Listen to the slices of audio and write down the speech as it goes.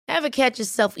Ever catch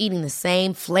yourself eating the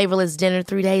same flavorless dinner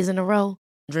 3 days in a row?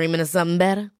 Dreaming of something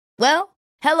better? Well,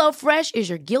 HelloFresh is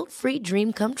your guilt-free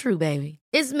dream come true, baby.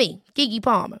 It's me, Keke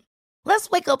Palmer. Let's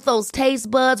wake up those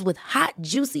taste buds with hot,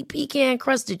 juicy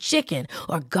pecan-crusted chicken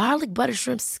or garlic butter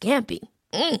shrimp scampi.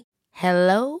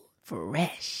 Hello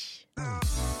Fresh.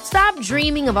 Stop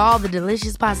dreaming of all the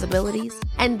delicious possibilities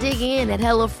and dig in at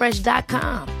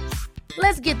HelloFresh.com.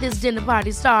 Let's get this dinner party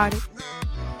started.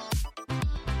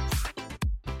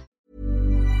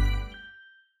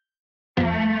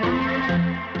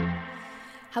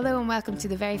 Hello and welcome to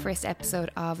the very first episode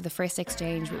of The First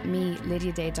Exchange with me,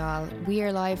 Lydia Day-Dahl. We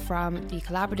are live from the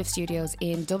Collaborative Studios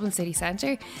in Dublin City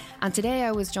Centre, and today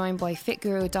I was joined by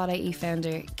fitguru.ie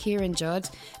founder Kieran Judd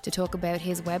to talk about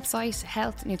his website,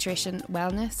 health, nutrition,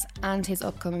 wellness, and his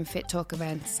upcoming Fit Talk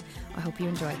events. I hope you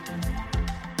enjoy.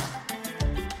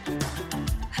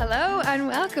 Hello and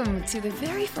welcome to the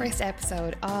very first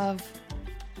episode of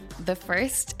The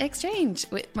First Exchange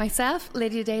with myself,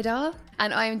 Lydia Day-Dahl,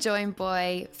 and I'm joined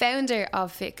by founder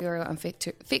of FitGuru and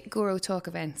FitGuru Talk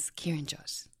Events, Kieran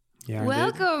Judd. Yeah,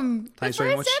 welcome. Thanks the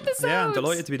very first much. Episode. Yeah, I'm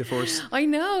delighted to be the first. I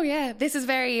know, yeah. This is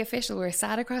very official. We're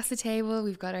sat across the table.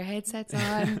 We've got our headsets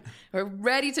on. We're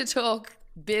ready to talk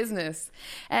business.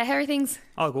 How are things?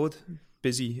 All good.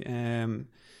 Busy.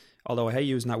 Although I hate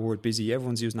using that word busy.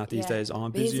 Everyone's using that these days. Oh,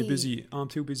 I'm busy. Oh, I'm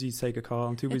too busy to take a call.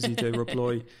 I'm too busy to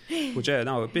reply. But yeah,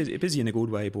 no, busy in a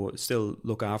good way, but still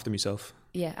look after myself.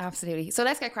 Yeah, absolutely. So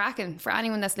let's get cracking. For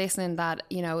anyone that's listening that,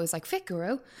 you know, is like,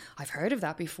 FitGuru, I've heard of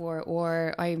that before,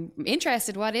 or I'm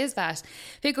interested, what is that?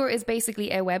 FitGuru is basically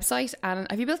a website. And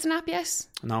have you built an app yet?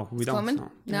 No, we don't. Coming?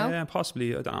 No? Yeah,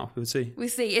 possibly. I don't know. We'll see.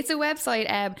 It's a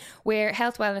website where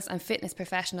health, wellness and fitness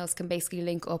professionals can basically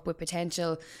link up with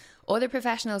potential other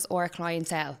professionals or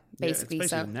clientele, basically. Yeah,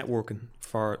 it's basically networking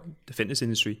for the fitness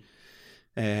industry.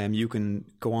 You can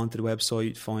go onto the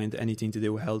website, find anything to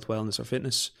do with health, wellness or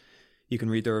fitness. You can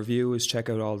read their reviews, check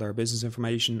out all their business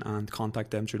information and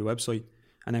contact them through the website.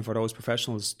 And then for those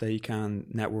professionals, they can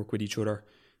network with each other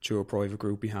through a private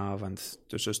group we have, and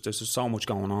there's just so much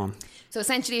going on. So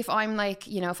essentially, if I'm like,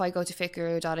 you know, if I go to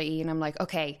fitguru.ie and I'm like,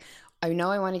 okay, I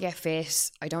know I want to get fit,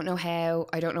 I don't know how,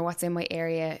 I don't know what's in my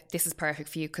area, this is perfect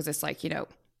for you, because it's like, you know,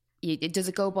 does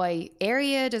it go by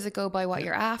area? Does it go by what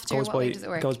you're after? What way does it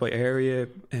work? It goes by area,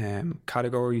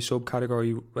 category,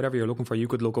 subcategory, whatever you're looking for. You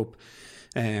could look up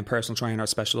personal trainer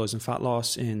specialised in fat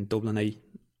loss in Dublin 8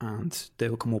 and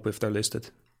they'll come up if they're listed.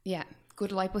 Yeah,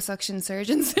 good liposuction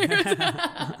surgeons.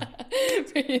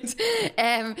 Brilliant.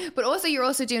 But also you're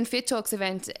also doing Fit Talks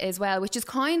event as well, which is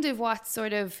kind of what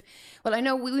sort of, well, I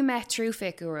know we met through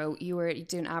FitGuru. You were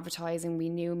doing advertising. We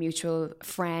knew a mutual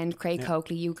friend, Craig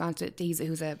Coakley. You gone to,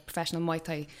 who's a professional Muay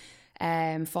Thai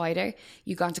fighter.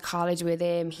 You gone to college with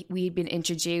him. We'd been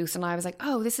introduced and I was like,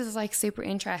 oh, this is like super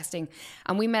interesting.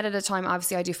 And we met at a time,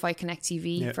 obviously I do Fight Connect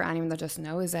TV, for anyone that doesn't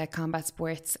know, is a combat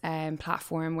sports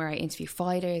platform where I interview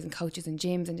fighters and coaches and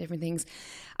gyms and different things.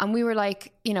 And we were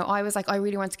like, you know, I was like, I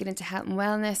really want to get into health and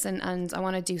wellness and I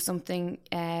want to do something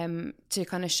to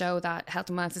kind of show that health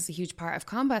and wellness is a huge part of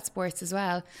combat sports as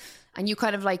well. And you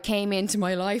kind of like came into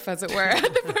my life, as it were, at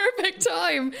the perfect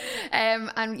time.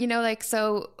 And, you know, like,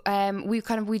 so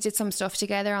we did some stuff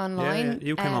together online. Yeah,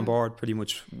 you came on board pretty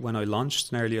much when I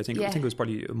launched nearly. I think it was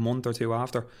probably a month or two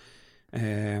after.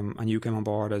 And you came on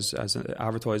board as an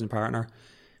advertising partner.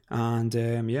 And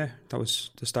that was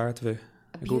the start of a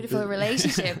beautiful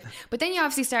relationship. But then you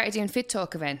obviously started doing Fit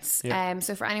Talk events.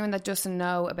 So for anyone that doesn't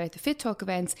know about the Fit Talk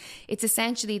events, it's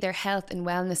essentially their health and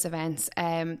wellness events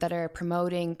that are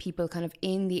promoting people kind of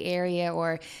in the area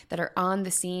or that are on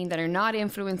the scene, that are not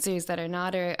influencers, that are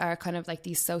not are kind of like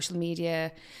these social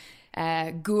media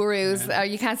gurus.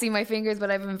 You can't see my fingers,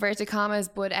 but I've inverted commas.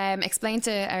 But explain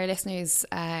to our listeners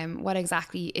what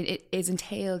exactly it is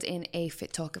entailed in a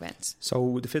Fit Talk event.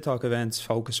 So the Fit Talk events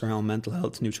focus around mental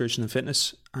health, nutrition and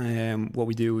fitness. What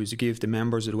we do is give the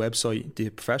members of the website, the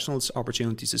professionals,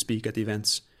 opportunities to speak at the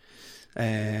events.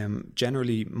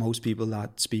 Generally, most people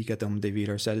that speak at them, they've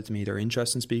either said it to me they're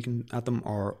interested in speaking at them,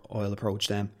 or I'll approach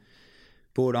them.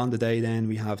 But on the day then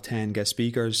we have 10 guest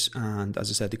speakers, and as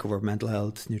I said, they cover mental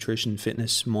health, nutrition,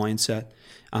 fitness, mindset,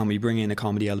 and we bring in a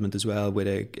comedy element as well with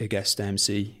a guest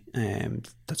MC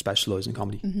that specialises in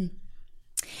comedy. Mm-hmm.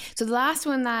 So the last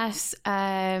one that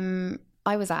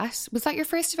I was at, was that your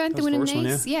first event, the one in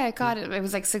Naas? Yeah, God, it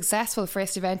was like successful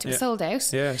first event. It was sold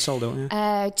out. Yeah, sold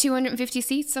out. 250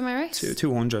 seats, am I right?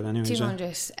 200 anyway.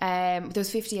 200. There was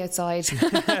 50 outside.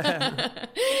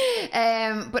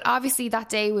 But obviously that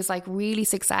day was like really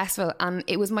successful, and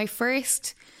it was my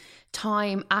first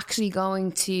time actually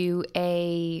going to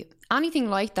a anything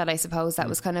like that, I suppose, that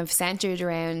was kind of centered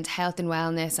around health and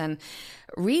wellness, and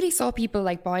really saw people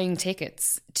like buying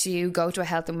tickets to go to a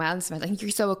health and wellness event. I think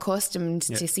you're so accustomed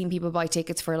to seeing people buy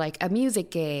tickets for like a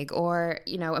music gig or,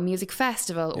 you know, a music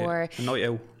festival or a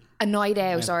night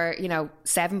out. Or, you know,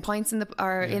 7 pints in the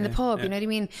pub, you know what I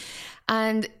mean?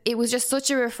 And it was just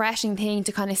such a refreshing thing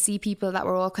to kind of see people that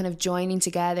were all kind of joining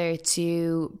together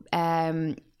to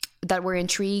that were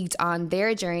intrigued on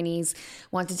their journeys,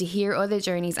 wanted to hear other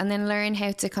journeys, and then learn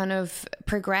how to kind of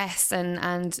progress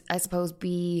and I suppose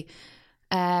be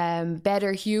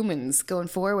better humans going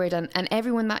forward. And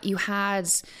everyone that you had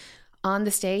on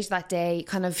the stage that day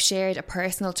kind of shared a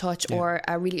personal touch or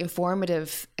a really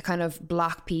informative kind of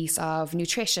block piece of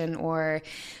nutrition. Or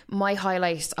my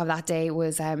highlight of that day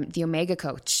was the Omega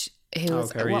coach, who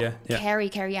was Kerry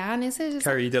Ann, is it?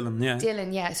 Kerry Dillon,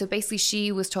 Dillon, yeah. So basically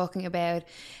she was talking about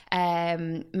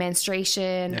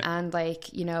menstruation and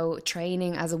like, you know,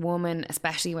 training as a woman,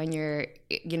 especially when you're,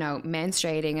 you know,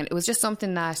 menstruating. And it was just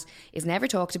something that is never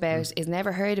talked about, is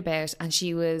never heard about. And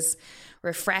she was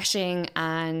refreshing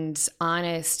and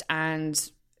honest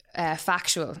and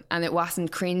factual, and it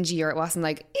wasn't cringy, or it wasn't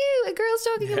like, ew, a girl's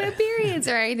talking about periods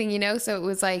or anything, you know. So it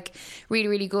was like really,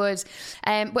 really good.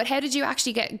 But how did you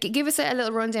actually give us a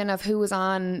little rundown of who was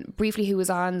on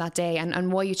that day,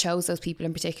 and why you chose those people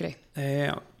in particular?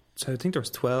 So I think there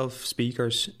was 12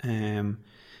 speakers.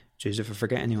 Jeez, if I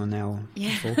forget anyone now.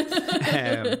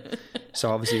 So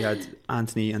obviously you had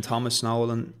Anthony and Thomas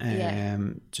Nolan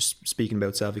just speaking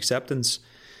about self-acceptance.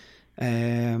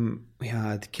 We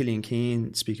had Killian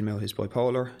Keane speaking about his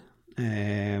bipolar.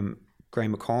 Graham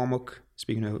McCormack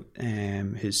speaking about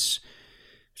his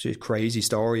crazy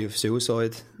story of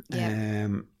suicide.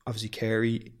 Obviously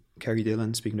Kerry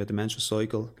Dillon speaking about the menstrual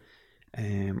cycle.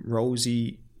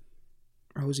 Rosie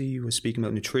was speaking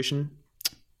about nutrition.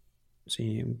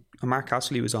 See, Mark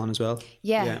Castley was on as well.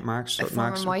 Mark's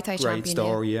Muay Thai great champion,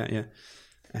 story. I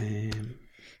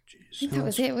think that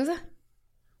was it, was it?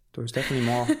 There was definitely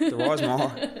more. There was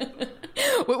more.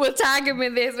 We'll tag him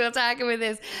in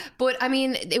this. But I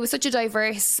mean, it was such a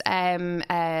diverse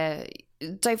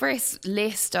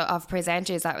list of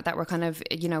presenters that were kind of,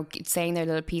 you know, saying their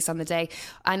little piece on the day.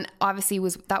 And obviously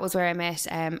that was where I met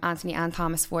Anthony and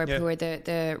Thomas Forbes, who are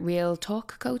the Real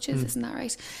Talk coaches, isn't that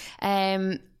right?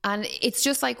 And it's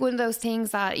just like one of those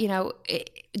things that, you know,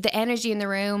 the energy in the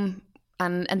room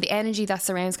and the energy that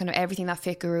surrounds kind of everything that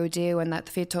Fit Guru do and that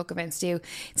the Fit Talk events do,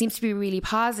 it seems to be really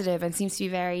positive and seems to be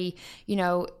very, you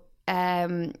know,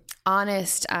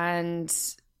 honest and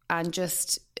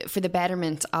just for the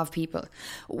betterment of people.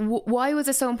 Why was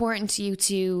it so important to you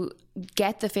to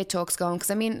get the Fit Talks going? Because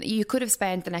I mean, you could have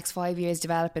spent the next 5 years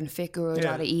developing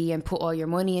fitguru.ie and put all your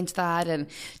money into that and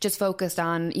just focused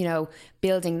on, you know,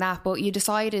 building that, but you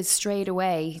decided straight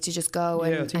away to just go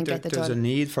and get the done. There's a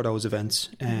need for those events,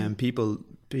 and people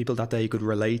that day could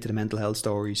relate to the mental health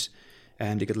stories,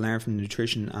 and they could learn from the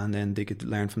nutrition, and then they could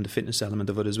learn from the fitness element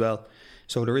of it as well.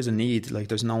 So there is a need. Like,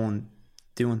 there's no one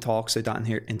doing talks like that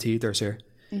in theatres here.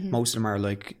 Most of them are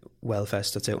like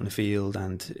Wellfest that's out in the field,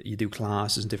 and you do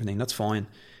classes and different things. That's fine,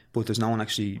 but there's no one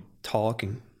actually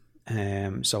talking.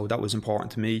 So that was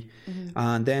important to me.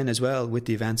 And then as well with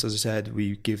the events, as I said,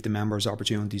 we give the members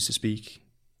opportunities to speak.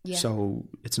 So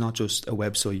it's not just a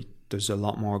website. There's a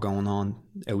lot more going on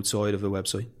outside of the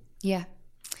website. Yeah.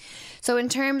 So in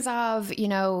terms of, you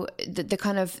know, the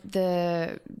kind of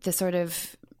the sort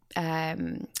of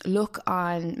look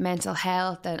on mental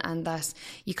health and that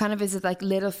you kind of is like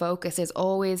little focus is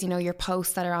always, you know, your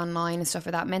posts that are online and stuff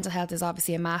like that. Mental health is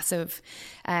obviously a massive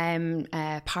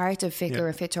part of Fit Guru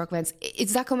and Fit Talk events.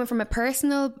 Is that coming from a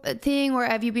personal thing, or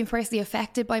have you been personally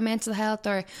affected by mental health,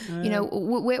 or you know,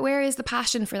 where is the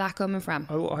passion for that coming from?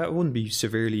 I wouldn't be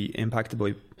severely impacted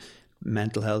by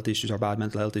mental health issues or bad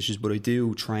mental health issues, but I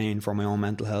do train for my own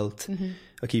mental health.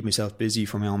 I keep myself busy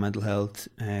for my own mental health.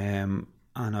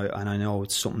 And I know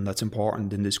it's something that's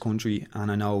important in this country. And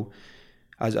I know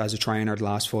as a trainer, the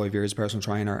last 5 years, personal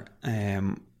trainer,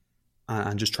 and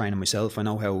just training myself, I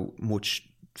know how much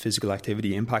physical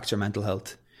activity impacts your mental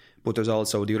health. But there's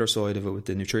also the other side of it with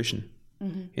the nutrition.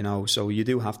 You know, so you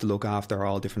do have to look after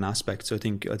all different aspects. I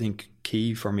think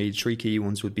key for me, 3 key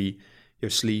ones would be your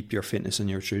sleep, your fitness, and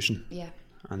your nutrition.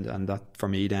 And that for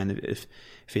me, then, if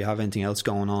you have anything else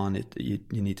going on, you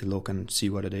need to look and see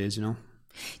what it is, you know.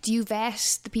 Do you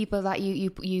vet the people that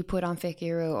you put on Fit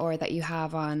Guru or that you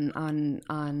have on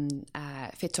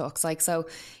Fit Talks? Like, so,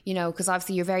 you know, because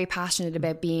obviously you're very passionate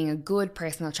about being a good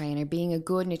personal trainer, being a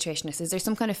good nutritionist. Is there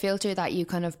some kind of filter that you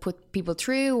kind of put people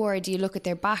through, or do you look at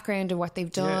their background and what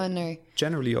they've done? Or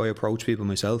generally, I approach people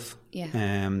myself.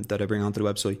 That I bring onto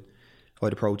the website.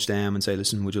 I'd approach them and say,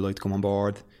 listen, would you like to come on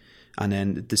board? And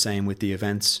then the same with the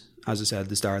events. As I said at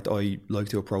the start, I like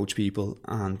to approach people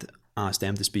and ask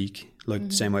them to speak, like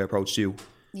the same way I approached you.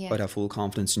 Yeah. I'd have full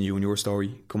confidence in you and your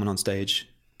story coming on stage,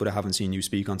 but I haven't seen you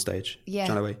speak on stage. Yeah.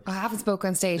 Do you know what I mean? I haven't spoken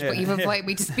on stage, but you've invited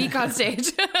me to speak on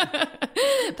stage.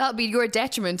 That'll be your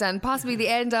detriment and possibly the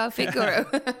end of Figaro.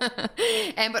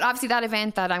 But obviously that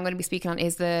event that I'm going to be speaking on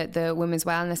is the Women's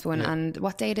Wellness one. Yeah. And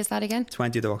what date is that again?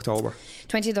 20th of October.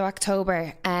 20th of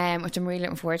October, which I'm really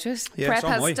looking forward to it. Yeah, Prep so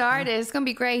has am I. started. It's going to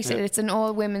be great. Yeah. It's an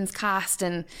all women's cast,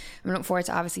 and I'm looking forward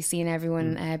to obviously seeing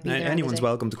everyone be there. Anyone's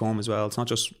welcome to come as well. It's not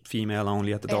just female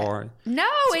only at the door. No,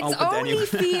 it's only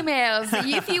females.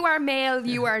 If you are male,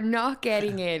 you are not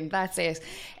getting in. That's it.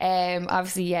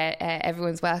 Obviously, yeah,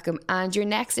 everyone's welcome. And your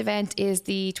next event is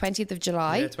the 20th of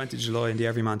July. Yeah, 20th of July in the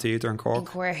Everyman Theatre in Cork. In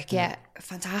Cork, yeah.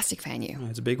 Fantastic venue. Yeah,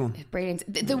 it's a big one.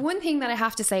 Brilliant. The one thing that I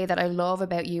have to say that I love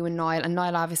about you and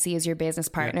Niall obviously is your business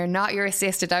partner, not your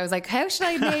assistant. I was like, how should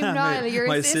I name Niall? Your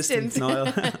my assistant.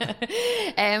 Niall.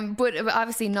 But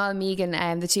obviously Niall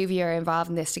Megan, the two of you are involved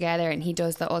in this together, and he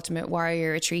does the Ultimate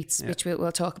Warrior Retreats, which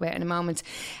we'll talk about in a moment.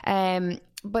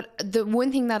 But the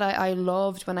one thing that I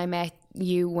loved when I met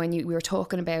you, when we were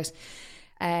talking about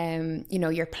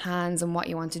your plans and what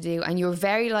you want to do, and you're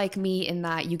very like me in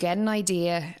that you get an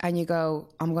idea and you go,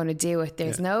 I'm going to do it.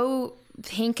 There's no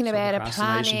thinking about it,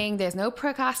 planning, there's no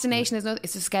procrastination,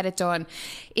 it's just get it done.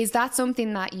 Is that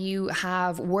something that you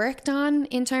have worked on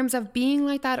in terms of being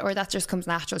like that, or that just comes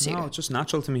natural to you? No, it's just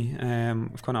natural to me.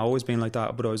 I've kind of always been like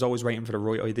that, but I was always waiting for the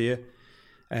right idea.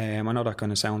 I know that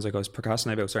kind of sounds like I was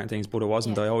procrastinating about certain things, but it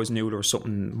wasn't. I always knew there was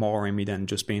something more in me than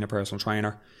just being a personal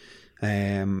trainer.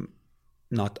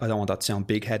 I don't want that to sound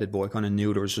big-headed, but I kind of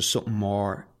knew there was just something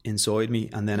more inside me.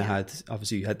 And then I had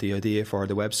the idea for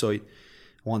the website.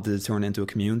 I wanted to turn it into a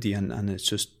community, and it's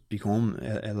just become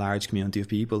a large community of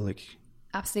people. Like,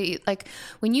 absolutely. Like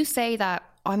when you say that,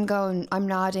 I'm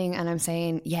nodding and I'm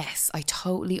saying, yes, I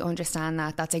totally understand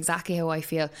that. That's exactly how I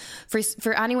feel.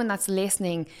 For anyone that's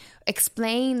listening,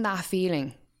 explain that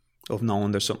feeling. Of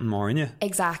knowing there's something more in you.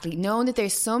 Exactly. Knowing that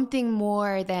there's something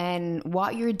more than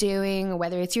what you're doing,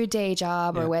 whether it's your day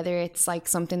job or whether it's like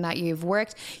something that you've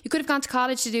worked. You could have gone to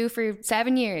college to do for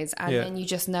 7 years, and then you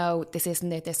just know this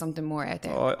isn't it. There's something more out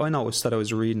there. I noticed that I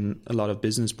was reading a lot of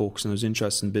business books and I was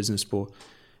interested in business, but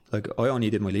like I only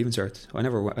did my Leaving Cert. I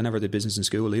never did business in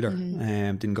school either.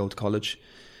 Didn't go to college.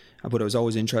 But I was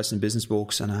always interested in business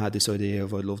books, and I had this idea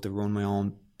of I'd love to run my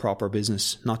own proper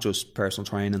business, not just personal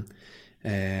training.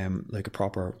 Like a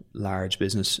proper large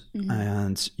business.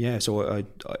 And so I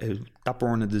that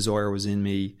burning desire was in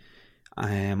me.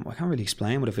 I can't really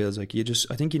explain what it feels like.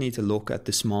 I think you need to look at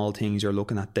the small things you're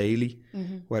looking at daily,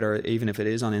 whether even if it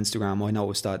is on Instagram. I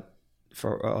noticed that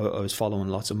I was following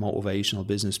lots of motivational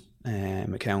business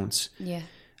accounts,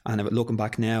 and looking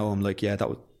back now, I'm like,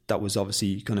 that was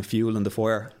obviously kind of fueling the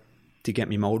fire to get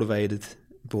me motivated.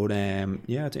 But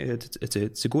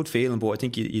it's a good feeling, but I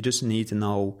think you just need to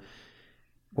know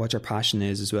what your passion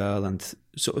is as well. And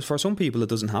so for some people it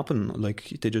doesn't happen.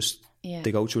 Like they just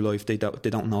they go through life, they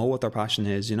don't know what their passion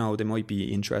is. You know, they might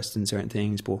be interested in certain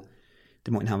things, but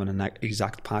they mightn't have an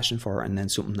exact passion for it, and then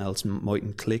something else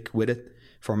mightn't click with it.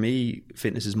 For me,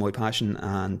 fitness is my passion,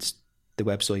 and the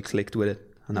website clicked with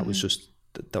it, and that was just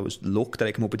that was luck that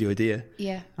I came up with the idea,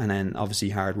 and then obviously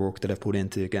hard work that I've put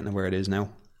into getting it where it is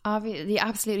now. Obviously,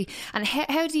 absolutely. And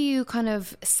how do you kind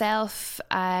of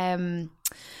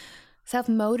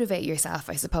self-motivate yourself,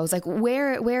 I suppose? Like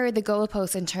where are the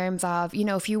goalposts in terms of,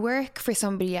 if you work for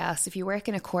somebody else, if you work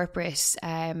in a corporate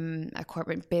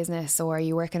business, or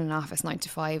you work in an office 9 to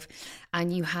 5,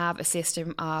 and you have a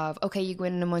system of, okay, you go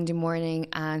in on a Monday morning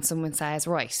and someone says,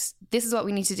 right, this is what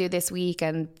we need to do this week,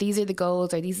 and these are the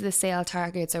goals, or these are the sale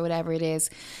targets, or whatever it is.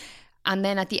 And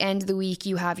then at the end of the week,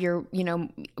 you have your,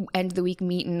 end of the week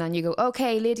meeting, and you go,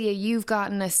 okay, Lydia, you've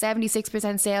gotten a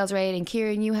 76% sales rate, and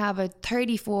Kieran, you have a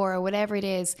 34, or whatever it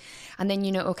is. And then,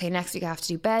 okay, next week I have to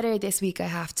do better. This week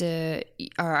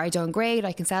I done great.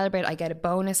 I can celebrate. I get a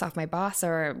bonus off my boss,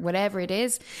 or whatever it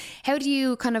is. How do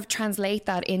you kind of translate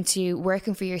that into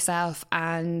working for yourself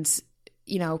and,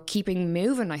 keeping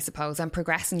moving, I suppose, and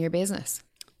progressing your business?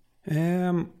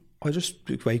 I just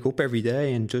wake up every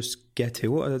day and just get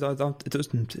to it.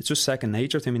 It's just second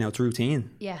nature to me now. It's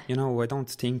routine. Yeah. I don't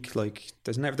think like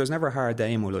there's never a hard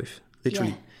day in my life.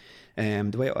 Literally. Yeah.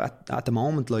 The way at the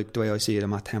moment, like the way I see it,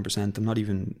 I'm at 10%. I'm not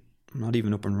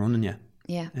even up and running yet.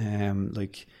 Yeah.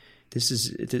 Like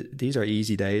these are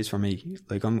easy days for me.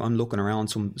 Like I'm looking around.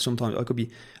 Sometimes I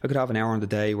could have an hour on the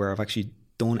day where I've actually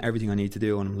done everything I need to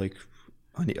do, and I'm like,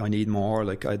 I need more.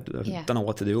 Like I don't know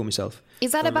what to do with myself.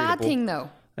 Is that a bad thing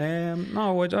though?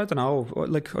 No, I don't know.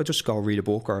 Like, I just go read a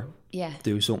book or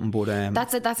do something. But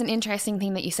that's an interesting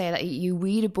thing that you say, that you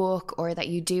read a book or that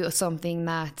you do something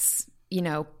that's, you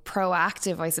know,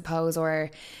 proactive, I suppose, or,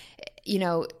 you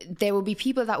know, there will be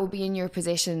people that will be in your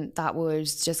position that would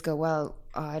just go, well,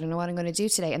 I don't know what I'm going to do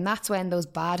today. And that's when those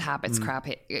bad habits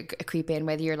creep in,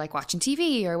 whether you're like watching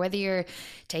TV or whether you're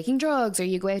taking drugs or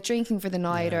you go out drinking for the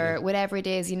night or whatever it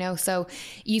is, you know. So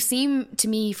you seem to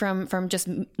me from just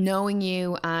knowing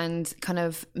you and kind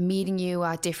of meeting you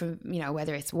at different, you know,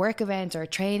 whether it's work event or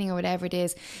training or whatever it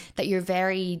is, that you're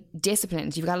very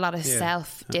disciplined. You've got a lot of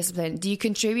self-discipline. Do you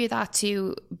contribute that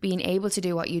to being able to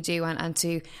do what you do and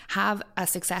to have a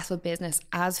successful business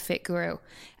as Fit Guru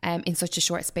in such a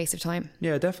short space of time?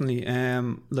 Yeah, definitely.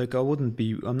 Like,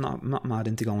 I'm not mad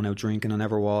into going out drinking. I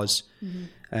never was.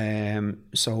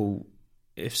 So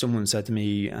if someone said to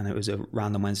me, and it was a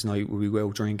random Wednesday night, will we go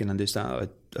out drinking and this,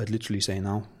 that, I'd literally say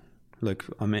no. Like,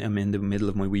 I'm in the middle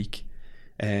of my week.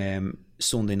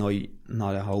 Sunday night,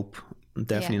 not a hope. I'm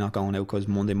definitely not going out, because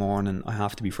Monday morning I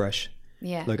have to be fresh.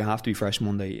 Yeah. Like, I have to be fresh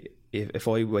Monday. If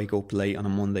I wake up late on a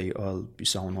Monday, I'll be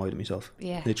so annoyed at myself.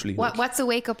 Yeah. Literally. What's the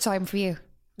wake up time for you?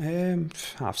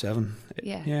 7:30.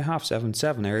 Yeah, 7:30,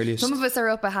 7 earliest. Some of us are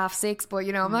up at 6:30, but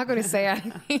you know, I'm not going to say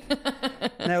anything.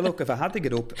 Now look, if I had to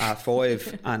get up at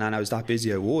 5 and I was that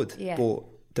busy, I would. Yeah. But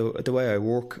the way I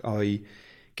work, I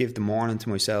give the morning to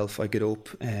myself. I get up,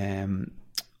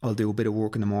 I'll do a bit of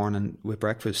work in the morning with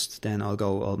breakfast, then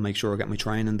I'll make sure I get my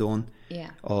training done.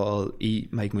 Yeah. I'll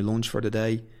make my lunch for the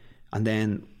day, and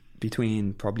then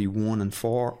between probably 1 and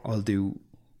 4 I'll do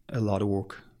a lot of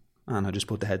work, and I just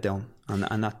put the head down,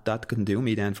 and that can do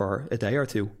me then for a day or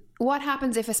two. What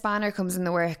happens if a spanner comes in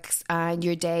the works and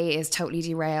your day is totally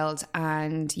derailed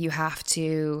and you have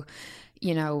to,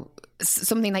 you know,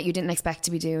 something that you didn't expect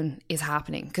to be doing is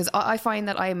happening? Because I find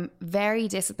that I'm very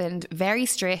disciplined, very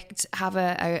strict, have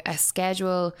a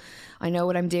schedule. I know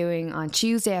what I'm doing on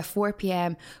Tuesday at 4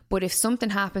 p.m. But if something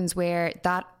happens where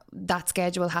that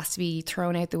schedule has to be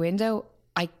thrown out the window,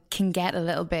 I can get a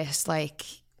little bit like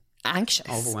anxious,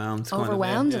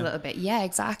 overwhelmed a little bit. Yeah,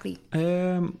 exactly.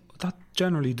 That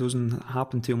generally doesn't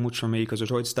happen too much for me, because I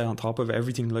try to stay on top of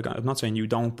everything. Like, I'm not saying you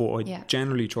don't, but I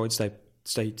generally try to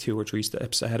stay 2 or 3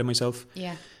 steps ahead of myself.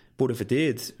 Yeah. But if it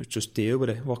did, just deal with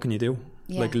it. What can you do?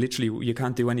 Yeah. Like, literally, you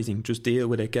can't do anything. Just deal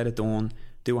with it, get it done,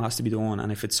 do what has to be done.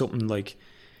 And if it's something like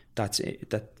that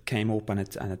came up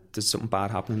and there's something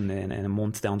bad happening in a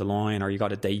month down the line, or you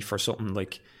got a date for something,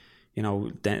 like, you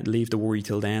know, then leave the worry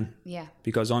till then. Yeah.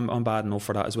 Because I'm bad enough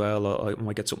for that as well. I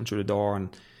might get something through the door, and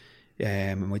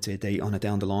I might say a date on it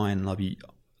down the line, and I'll be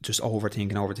just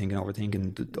overthinking.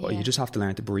 Yeah. You just have to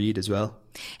learn to breathe as well.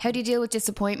 How do you deal with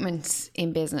disappointment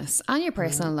in business and your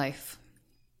personal life?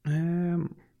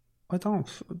 I don't.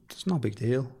 It's no big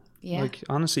deal. Yeah. Like,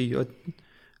 honestly, I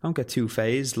don't get too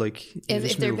phased. Like,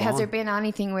 has there been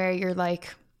anything where you're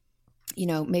like, you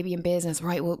know, maybe in business,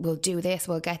 right, we'll do this,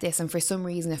 we'll get this, and for some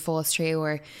reason it falls through,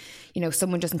 or, you know,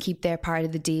 someone doesn't keep their part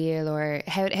of the deal, or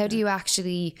how do you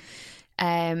actually...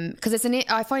 Because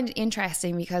I find it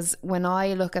interesting, because when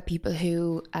I look at people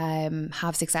who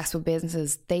have successful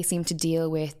businesses, they seem to deal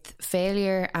with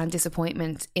failure and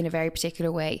disappointment in a very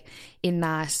particular way, in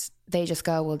that they just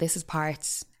go, well, this is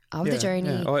part of the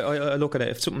journey. Yeah. I look at it,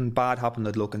 if something bad happened,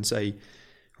 I'd look and say,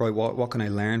 right, what can I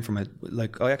learn from it?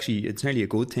 Like, it's nearly a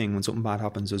good thing when something bad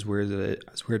happens, as weird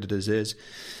as it is.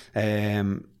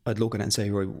 I'd look at it and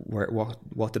say, right,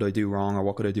 what did I do wrong, or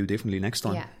what could I do differently next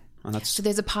time? Yeah. And so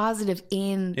there's a positive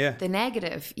in the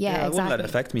negative. Yeah, exactly. I wouldn't let it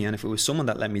affect me. And if it was someone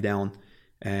that let me down,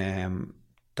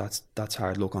 that's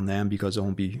hard luck on them, because I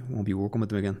won't be working with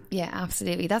them again. Yeah,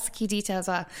 absolutely. That's the key detail as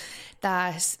well.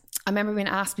 That I remember being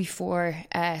asked before,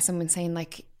 someone saying,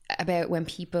 like, about when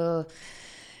people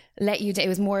let you down. It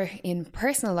was more in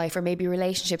personal life, or maybe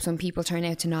relationships, when people turn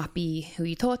out to not be who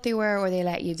you thought they were, or they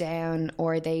let you down,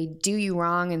 or they do you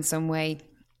wrong in some way.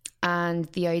 And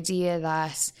the idea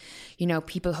that, you know,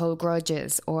 people hold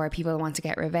grudges, or people want to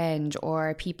get revenge,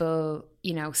 or people,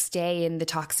 you know, stay in the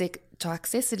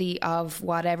toxicity of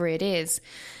whatever it is.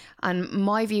 And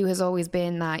my view has always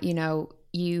been that, you know,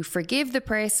 you forgive the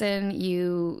person,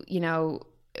 you know,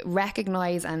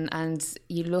 recognize and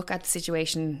you look at the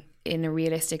situation in a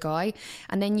realistic eye,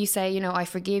 and then you say, you know, I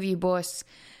forgive you, but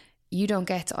you don't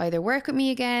get to either work with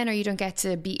me again, or you don't get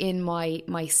to be in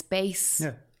my space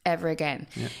ever again.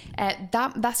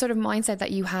 That sort of mindset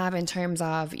that you have in terms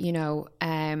of, you know,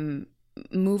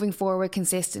 moving forward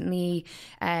consistently,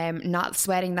 not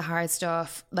sweating the hard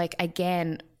stuff. Like,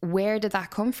 again, where did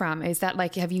that come from? Is that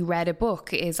like, have you read a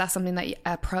book? Is that something that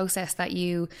a process that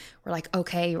you were like,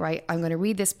 okay, right, I'm going to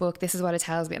read this book. This is what it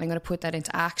tells me, and I'm going to put that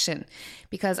into action.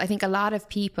 Because I think a lot of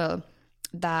people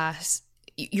that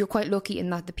you're quite lucky in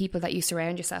that the people that you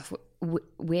surround yourself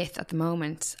with at the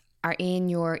moment are in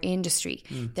your industry.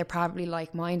 They're probably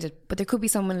like-minded, but there could be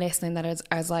someone listening that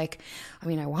is like, I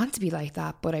mean, I want to be like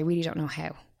that, but I really don't know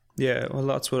how. Yeah, well,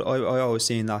 that's what I always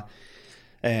seen that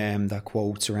that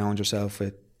quote: surround yourself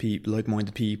with people,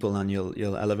 like-minded people, and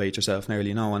you'll elevate yourself nearly.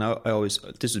 You know, and I always,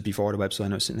 this was before the website,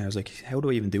 and I was sitting there, I was like, how do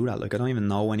I even do that? Like, I don't even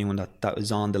know anyone that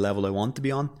is on the level I want to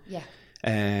be on. Yeah.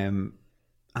 And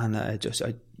I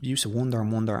used to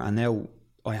wonder, and now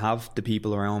I have the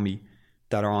people around me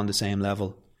that are on the same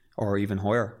level or even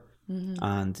higher,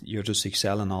 and you're just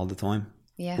excelling all the time.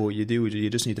 Yeah. But you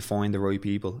just need to find the right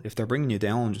people. If they're bringing you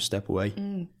down, just step away.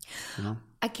 You know.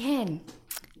 Again,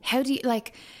 how do you,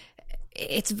 like,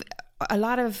 it's a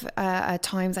lot of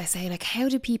times I say, like, how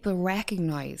do people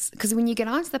recognize? Because when you get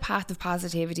onto the path of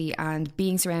positivity and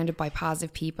being surrounded by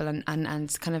positive people and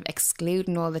kind of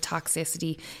excluding all the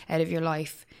toxicity out of your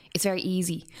life, it's very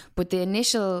easy. But the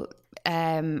initial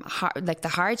like the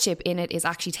hardship in it is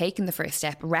actually taking the first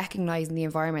step, recognizing the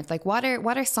environment. Like, what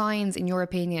are signs, in your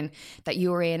opinion, that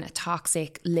you're in a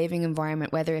toxic living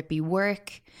environment, whether it be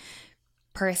work,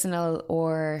 personal,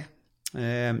 or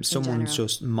someone's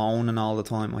just moaning all the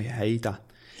time? I hate that.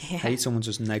 I hate someone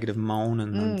just negative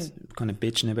moaning and kind of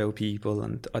bitching about people,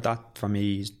 and that for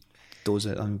me does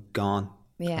it. I'm gone.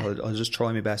 I'll just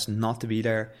try my best not to be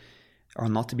there, or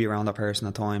not to be around that person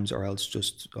at times, or else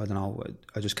just, I don't know,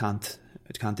 I just can't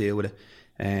deal with it.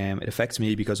 It affects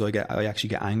me because I actually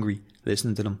get angry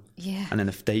listening to them. Yeah. And then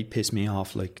if they piss me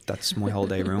off, like, that's my whole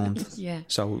day ruined. Yeah.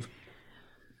 So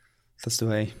that's the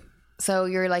way. So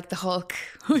you're like the Hulk.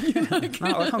 No,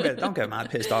 I don't get mad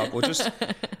pissed off. But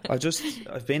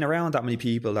I've been around that many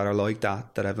people that are like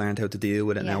that I've learned how to deal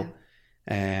with it now.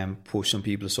 Push some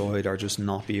people aside, or just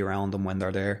not be around them when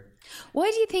they're there.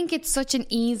 Why do you think it's such an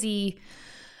easy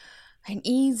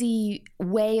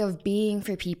way of being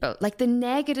for people? Like, the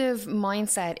negative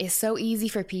mindset is so easy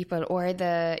for people, or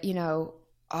the, you know,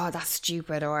 oh, that's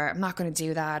stupid, or I'm not going to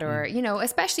do that, or, you know,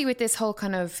 especially with this whole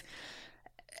kind of,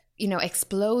 you know,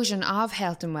 explosion of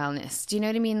health and wellness. Do you know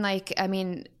what I mean? Like, I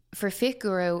mean, for Fit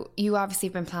Guru, you obviously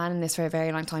have been planning this for a very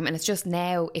long time, and it's just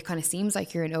now it kind of seems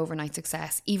like you're an overnight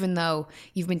success, even though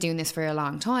you've been doing this for a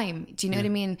long time. Do you know what I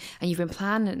mean? And you've been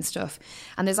planning it and stuff.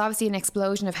 And there's obviously an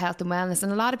explosion of health and wellness,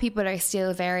 and a lot of people are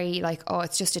still very like, oh,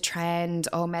 it's just a trend.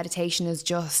 Oh, meditation is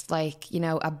just like, you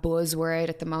know, a buzzword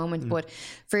at the moment. But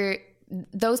for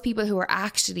those people who are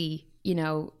actually, you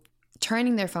know,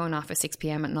 turning their phone off at 6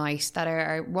 p.m. at night, that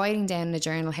are writing down in a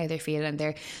journal how they're feeling,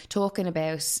 they're talking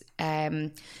about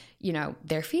you know,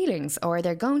 their feelings, or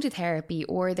they're going to therapy,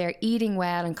 or they're eating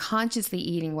well and consciously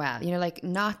eating well, you know, like,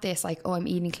 not this like, oh, I'm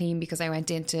eating clean because I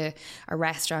went into a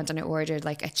restaurant and I ordered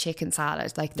like a chicken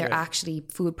salad. Like, they're actually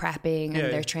food prepping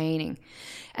and they're training.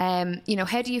 You know,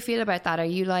 how do you feel about that? Are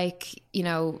you like, you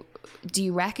know, do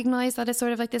you recognize that it's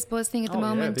sort of like this buzz thing at the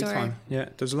moment? Yeah, big time. Yeah,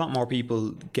 there's a lot more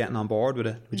people getting on board with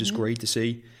it, which is great to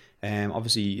see.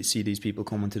 Obviously, you see these people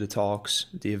coming to the talks,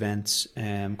 the events,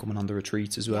 coming on the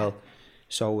retreats as well.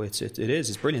 So it's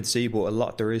brilliant to see,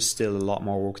 but there is still a lot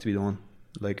more work to be done.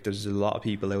 Like, there's a lot of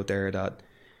people out there that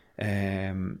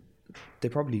they're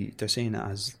seeing it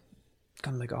as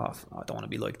kind of like, oh, I don't want to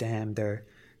be like them, they're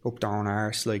up their own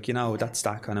arse, like, you know, that's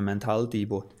that kind of mentality.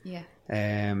 But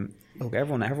look,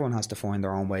 everyone has to find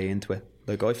their own way into it.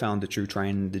 Like, I found it through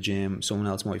training in the gym, someone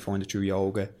else might find it through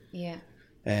yoga. You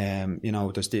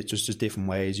know, there's just different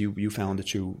ways. You found it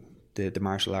through the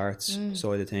martial arts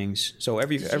side of things. So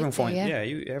everyone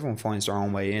finds their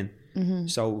own way in.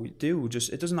 So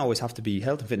it doesn't always have to be,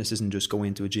 health and fitness isn't just go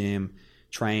into a gym,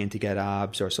 train to get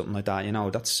abs or something like that. You know,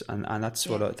 that's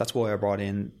why I brought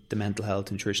in the mental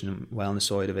health, nutrition and wellness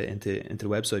side of it into the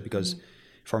website, because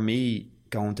for me,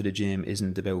 going to the gym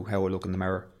isn't about how I look in the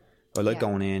mirror. I like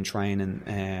going in, training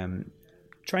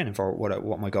for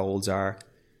what my goals are,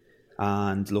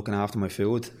 and looking after my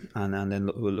food, and then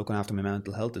looking after my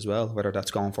mental health as well, whether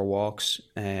that's going for walks,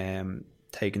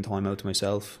 taking time out to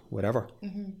myself, whatever.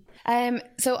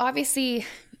 So obviously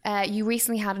you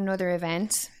recently had another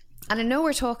event, and I know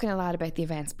we're talking a lot about the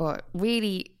events, but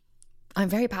really I'm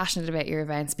very passionate about your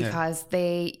events, because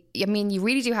you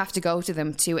really do have to go to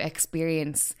them to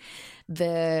experience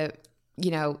the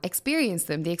experience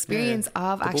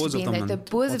of actually being there, the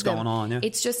buzz of them. Going on,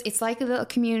 it's like a little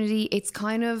community. It's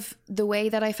kind of the way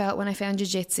that I felt when I found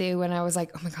jiu-jitsu, when I was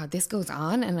like, oh my God, this goes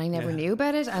on, and I never knew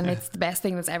about it, and it's the best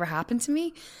thing that's ever happened to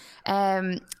me.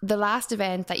 The last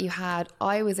event that you had,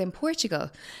 I was in Portugal,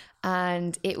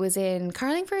 and it was in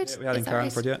Carlingford. Yeah, we had in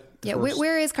Carlingford, right? Yeah,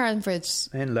 where is Carlingford?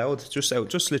 In Louth, just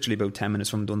literally about 10 minutes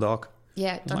from Dundalk.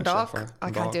 Yeah, Dundalk.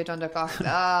 I can't do Dundalk.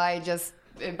 I just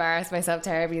embarrassed myself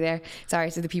terribly there.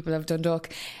 Sorry to the people of Dundalk.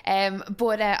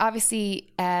 But obviously,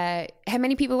 how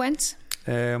many people went?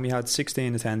 We had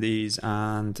 16 attendees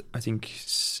and I think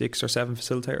 6 or 7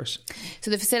 facilitators.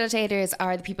 So the facilitators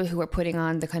are the people who are putting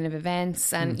on the kind of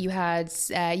events, and you had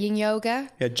yin yoga.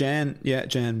 Yeah,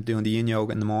 Jen doing the yin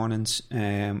yoga in the mornings.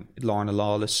 Lorna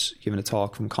Lawless giving a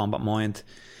talk from Combat Mind.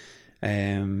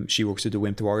 She works with the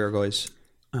Wimp to Warrior guys.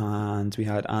 And we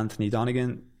had Anthony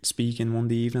Donegan speaking one of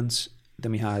the evenings.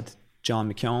 Then we had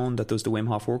John McKeown that does the Wim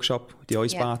Hof workshop with the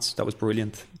ice baths. That was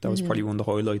brilliant. That was probably one of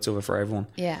the highlights of it for everyone.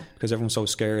 Yeah. Because everyone's so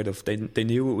scared of, they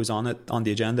knew it was on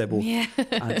the agenda, but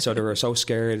and so they were so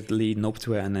scared leading up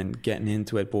to it and then getting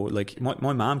into it. But like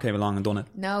my mom came along and done it.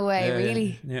 No way,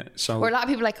 really? Yeah. So or a lot of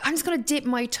people are like, I'm just going to dip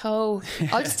my toe.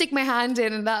 I'll just stick my hand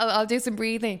in and I'll do some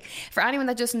breathing. For anyone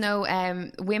that doesn't know,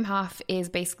 Wim Hof is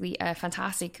basically a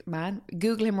fantastic man.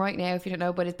 Google him right now if you don't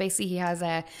know, but it's basically he has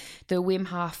the Wim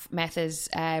Hof method,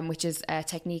 which is a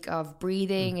technique of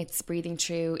breathing. It's breathing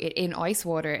through it in ice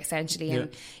water essentially, and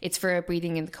it's for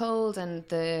breathing in the cold, and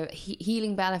the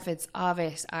healing benefits of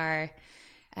it are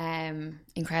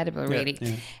incredible, really.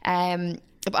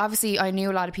 But obviously I knew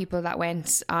a lot of people that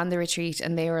went on the retreat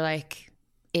and they were like,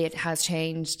 it has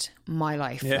changed my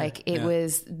life.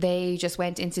 They just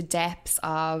went into depths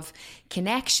of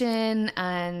connection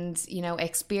and, you know,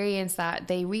 experience that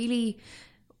they really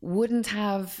wouldn't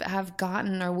have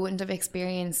gotten or wouldn't have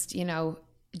experienced, you know,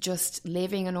 just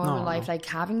living a normal life, like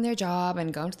having their job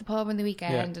and going to the pub on the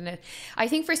weekend. And I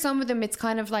think for some of them it's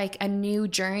kind of like a new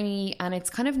journey, and it's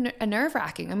kind of a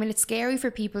nerve-wracking. I mean, it's scary for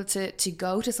people to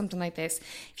go to something like this.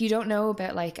 If you don't know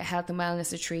about like a health and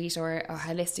wellness retreat or a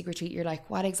holistic retreat, you're like,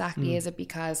 what exactly is it?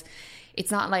 Because it's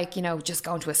not like, you know, just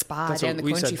going to a spa down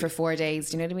the country for 4 days.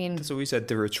 Do you know what I mean? So we said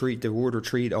the word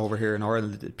retreat over here in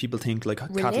Ireland, people think like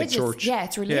Catholic church. Yeah,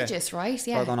 it's religious, right?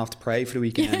 Yeah. Or going off to pray for the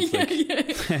weekend.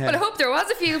 But I hope there was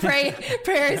a few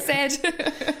prayers said.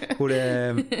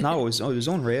 But no, it was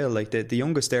unreal. Like the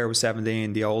youngest there was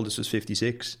 17, the oldest was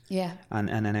 56. Yeah. And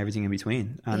then everything in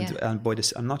between. And by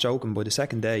this, I'm not joking, by the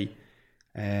second day,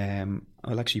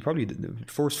 well, actually probably the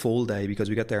first full day, because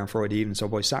we got there on Friday evening, so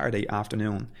by Saturday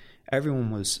afternoon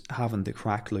everyone was having the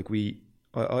crack. Like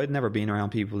I'd never been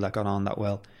around people that got on that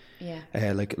well.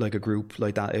 Like a group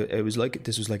like that. It was like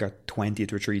this was like our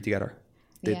 20th retreat together.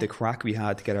 The crack we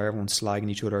had together, everyone slagging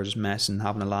each other, just messing,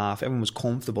 having a laugh. Everyone was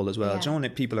comfortable as well. Do you know when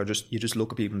people are just, you just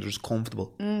look at people and they're just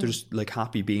comfortable. They're just like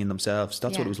happy being themselves.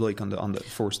 That's what it was like on the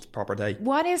first proper day.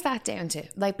 What is that down to?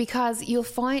 Like, because you'll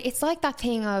find it's like that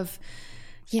thing of,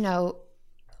 you know,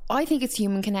 I think it's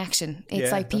human connection.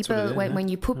 It's like people, when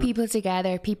you put people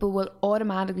together, people will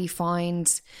automatically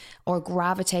find or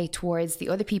gravitate towards the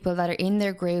other people that are in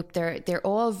their group. They're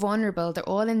all vulnerable. They're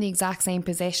all in the exact same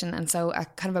position. And so a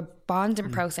kind of a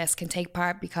bonding process can take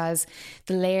part because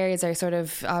the layers are sort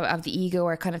of the ego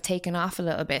are kind of taken off a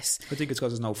little bit. I think it's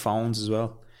because there's no phones as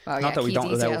well. Oh, not that we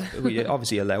don't allow, we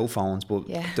obviously allow phones, but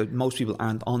most people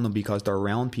aren't on them because they're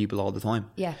around people all the time.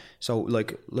 Yeah. So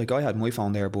like I had my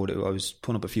phone there, but I was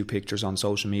putting up a few pictures on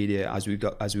social media as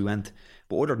we went.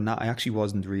 But other than that, I actually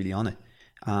wasn't really on it,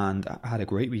 and I had a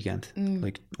great weekend,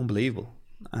 like unbelievable.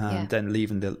 And then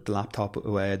leaving the laptop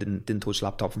away, I didn't touch the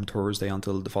laptop from Thursday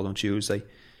until the following Tuesday.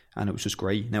 And it was just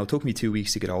great. Now, it took me 2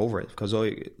 weeks to get over it because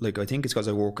I think it's because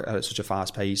I work at such a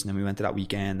fast pace, and then we went to that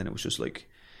weekend and it was just like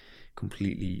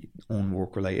completely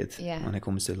unwork related when it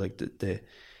comes to like the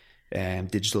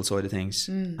digital side of things.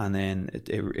 And then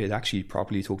it actually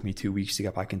probably took me 2 weeks to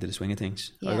get back into the swing of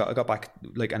things. I got back,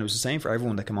 like, and it was the same for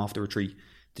everyone that came off the retreat.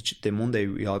 The Monday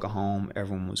we all got home,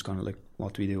 everyone was kind of like,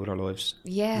 what do we do with our lives?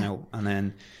 You know? And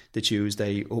then the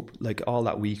Tuesday up, like all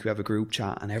that week we have a group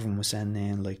chat and everyone was sending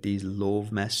in like these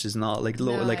love messages and all, like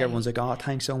everyone's like, oh,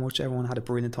 thanks so much, everyone had a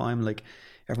brilliant time, like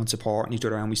everyone's supporting each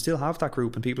other, and we still have that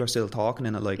group and people are still talking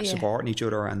in it, like supporting each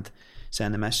other and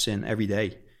sending messages in every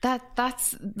day.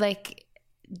 That's like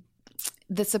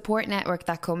the support network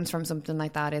that comes from something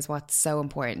like that is what's so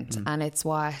important, and it's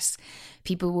what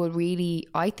people will really,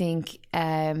 I think,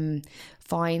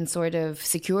 find sort of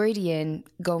security in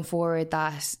going forward,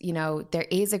 that, you know, there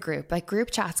is a group. Like group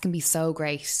chats can be so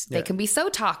great. They can be so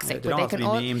toxic, but they can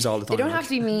all memes all the time. They don't have to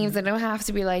be memes. They don't have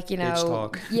to be like, you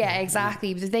know,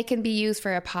 exactly. But they can be used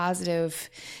for a positive,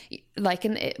 like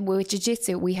with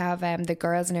jiu-jitsu, we have the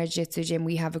girls in our jiu-jitsu gym,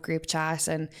 we have a group chat,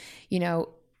 and, you know,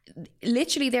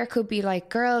 literally there could be like,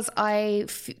 girls, I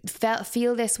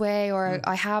feel this way, or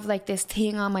I have like this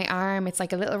thing on my arm, it's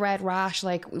like a little red rash,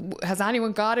 like has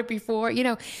anyone got it before? You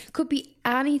know, could be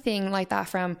anything like that,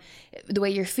 from the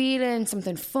way you're feeling,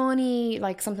 something funny,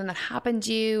 like something that happened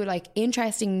to you, like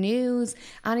interesting news,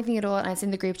 anything at all. And it's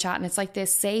in the group chat, and it's like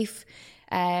this safe,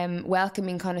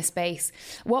 welcoming kind of space.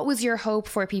 What was your hope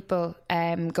for people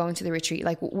going to the retreat?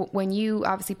 Like when you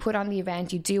obviously put on the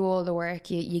event, you do all the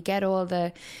work, you get all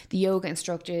the yoga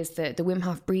instructors, the Wim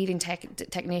Hof breathing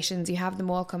technicians, you have them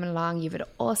all coming along, you've it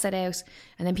all set out,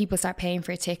 and then people start paying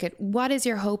for a ticket. What is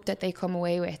your hope that they come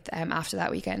away with after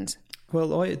that weekend?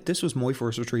 Well, this was my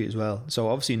first retreat as well. So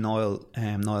obviously Niall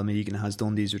Megan has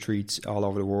done these retreats all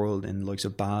over the world, in likes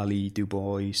of Bali,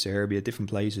 Dubai, Serbia, different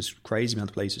places, crazy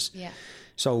amount of places. Yeah.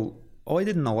 So I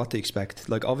didn't know what to expect.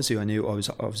 Like, obviously I knew, I was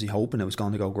obviously hoping it was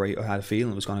going to go great. I had a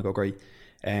feeling it was going to go great.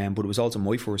 But it was also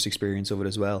my first experience of it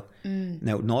as well.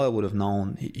 Now, Niall would have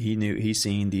known, he's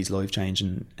seen these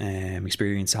life-changing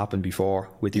experiences happen before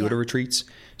with the other retreats.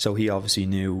 So he obviously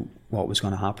knew what was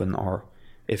going to happen, or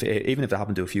even if it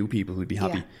happened to a few people, we'd be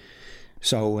happy. Yeah.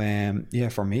 So,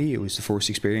 for me, it was the first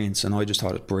experience, and I just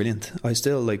thought it brilliant. I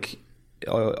still,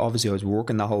 obviously I was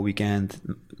working that whole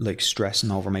weekend, like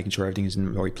stressing over making sure everything is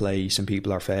in the right place and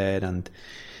people are fed and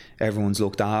everyone's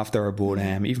looked after. But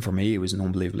even for me, it was an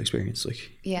unbelievable experience.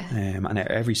 And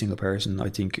every single person, I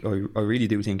really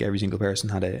do think every single person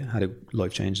had a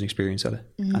life-changing experience at it.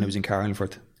 And it was in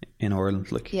Carlingford in Ireland.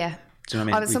 Yeah. Do you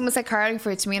know what I mean? Someone said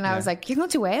Carlingford to me, and I was like, "You're going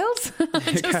to Wales?"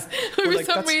 For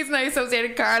some reason, I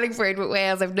associated Carlingford with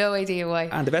Wales. I have no idea why.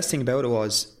 And the best thing about it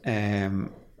was,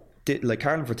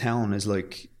 Carlingford town is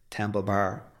like Temple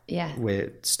Bar,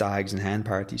 with stags and hen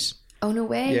parties. Oh, no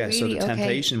way! Yeah, really? So the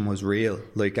temptation was real,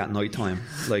 like at night time,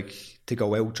 like to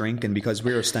go out drinking, because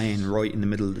we were staying right in the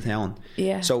middle of the town.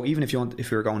 Yeah. So even if you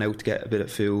were going out to get a bit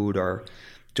of food, or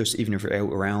just even if you're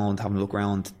out around having a look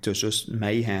around, there's just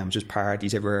mayhem, just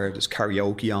parties everywhere, there's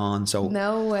karaoke on. So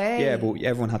no way. Yeah, but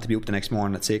everyone had to be up the next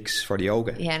morning at 6 for the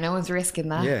yoga. Yeah, no one's risking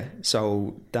that. Yeah,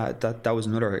 so that was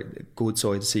another good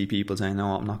side to see people saying,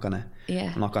 no, I'm not gonna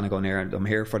go near it. I'm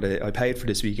here I paid for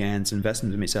this weekend's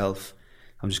investment in myself.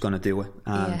 I'm just gonna do it.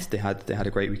 And they had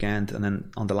a great weekend. And then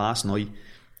on the last night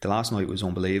was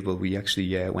unbelievable. We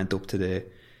actually went up to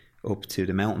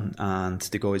the mountain, and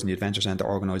the guys in the Adventure Centre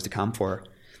organised a campfire.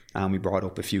 And we brought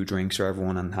up a few drinks for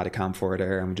everyone and had a campfire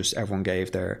there, and everyone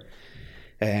gave their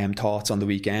thoughts on the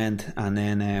weekend. And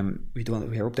then we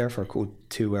were up there for a good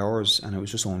 2 hours, and it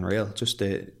was just unreal. Just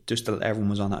that everyone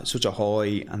was on such a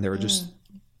high, and they were just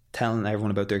telling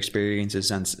everyone about their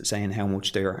experiences and saying how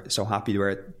much they're so happy they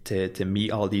were to meet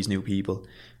all these new people.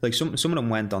 Like some of them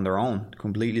went on their own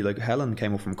completely. Like Helen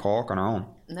came up from Cork on her own.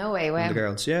 No way, wow. The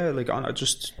girls, I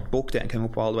just booked it and came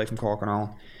up all the way from Cork on her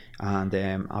own, and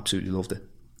absolutely loved it.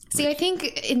 See, I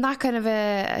think in that kind of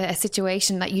a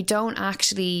situation that you don't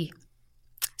actually...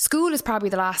 School is probably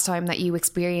the last time that you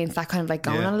experience that kind of like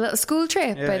going on a little school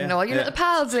trip and all your little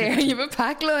pals there, and you have a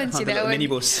packed lunch, on a little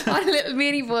minibus. On a little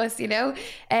minibus,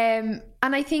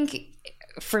 and I think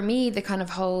for me, the kind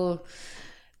of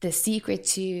the secret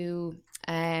to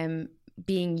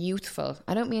being youthful,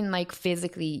 I don't mean like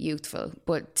physically youthful,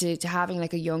 but to having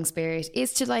like a young spirit,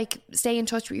 is to like stay in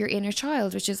touch with your inner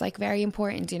child, which is like very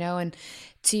important, and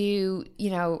to,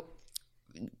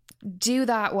 do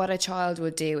that what a child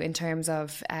would do in terms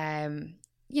of, the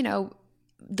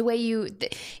way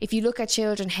if you look at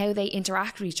children, how they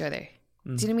interact with each other.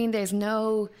 Do you know what I mean?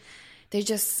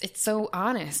 It's so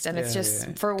honest, and it's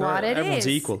just for what it everyone's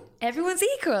is. Everyone's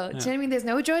equal. Do you know what I mean? There's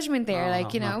no judgment there.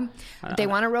 They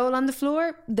want to roll on the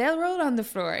floor, they'll roll on the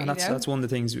floor. And that's one of the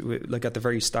things, like at the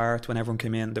very start when everyone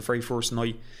came in, the very first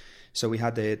night. So we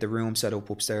had the room set up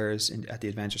upstairs at the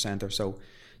Adventure Centre. So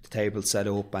the table set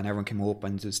up, and everyone came up,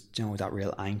 and just, that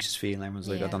real anxious feeling. Everyone's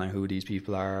like, I don't know who these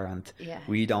people are, and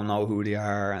we don't know who they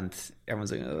are, and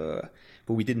everyone's like, ugh.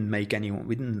 But we didn't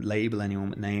label anyone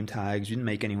with name tags. We didn't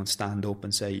make anyone stand up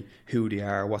and say who they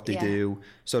are, what they do.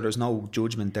 So there's no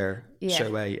judgment there straight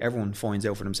away. Everyone finds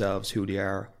out for themselves who they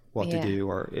are, what they do,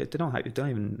 or they don't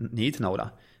even need to know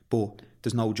that. But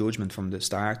there's no judgment from the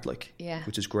start,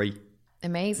 which is great.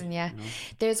 Amazing, yeah.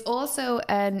 There's also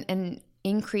an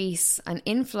increase, an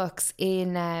influx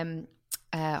in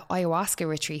ayahuasca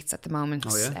retreats at the moment.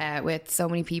 With so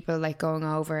many people like going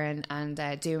over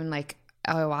and doing like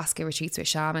ayahuasca retreats with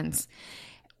shamans.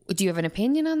 do you have an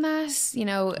opinion on that? You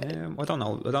know, I don't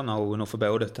know enough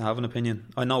about it to have an opinion.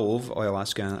 I know of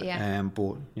ayahuasca,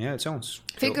 but yeah, it sounds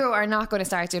cool. Figaro are not going to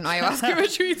start doing ayahuasca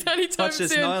retreats anytime Watch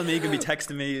this, soon. Niall Megan be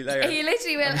texting me later. He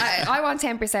literally will. I want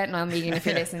 10% Niall Megan if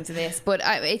you're listening to this. But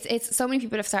it's so many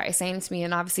people have started saying to me,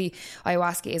 and obviously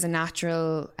ayahuasca is a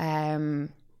natural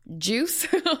juice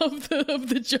of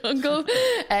the jungle.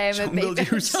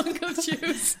 Jungle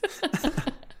juice.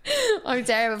 I'm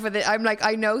terrible for this. I'm like,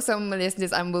 I know someone will listen to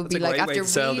this and will be like, after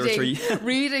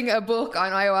reading a book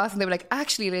on ayahuasca, they'll be like,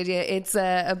 actually, Lydia, it's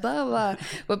a blah blah.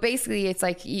 But basically, it's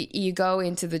like you go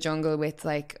into the jungle with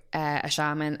like a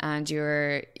shaman, and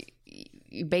you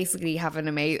basically have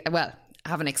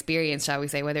have an experience, shall we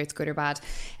say, whether it's good or bad.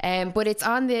 But it's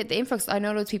on the influx. I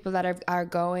know those people that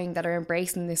are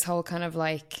embracing this whole kind of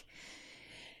like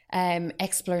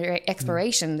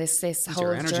exploration. This whole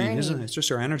your energy, journey, isn't it? It's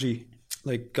just your energy.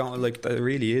 Like that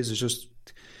really is. It's just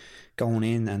going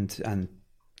in and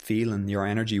feeling your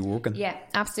energy working. Yeah,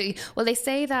 absolutely. Well, they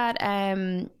say that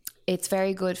it's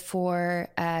very good for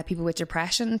people with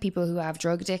depression, people who have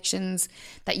drug addictions,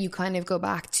 that you kind of go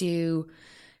back to,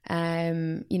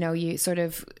 you sort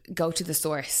of go to the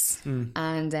source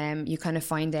and you kind of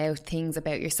find out things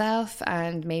about yourself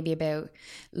and maybe about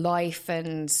life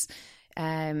and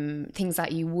things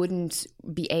that you wouldn't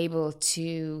be able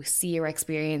to see or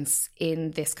experience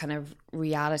in this kind of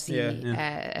reality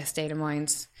state of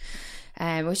mind,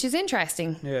 which is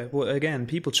interesting. Yeah, well, again,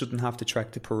 people shouldn't have to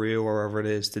trek to Peru or wherever it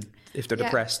is if they're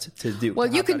depressed to do. Well,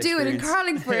 to you can do it in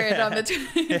experience. Carlingford on the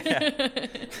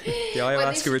the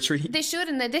ayahuasca retreat. They should,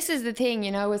 and this is the thing,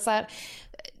 is that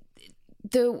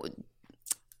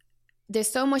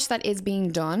there's so much that is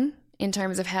being done in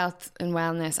terms of health and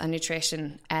wellness and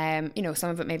nutrition. Some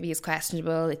of it maybe is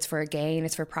questionable. It's for gain,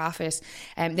 it's for profit.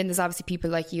 Then there's obviously people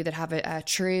like you that have a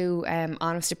true,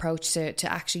 honest approach to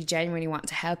actually genuinely want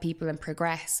to help people and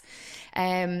progress.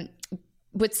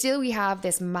 But still we have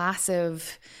this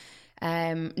massive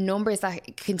numbers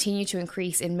that continue to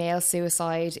increase in male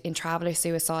suicide, in traveller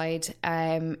suicide,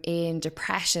 in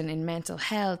depression, in mental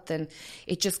health. And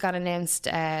it just got announced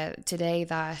today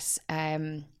that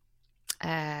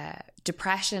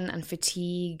depression and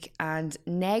fatigue and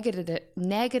negativeness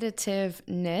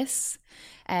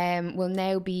will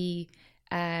now be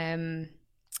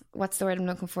what's the word I'm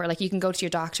looking for? Like, you can go to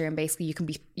your doctor and basically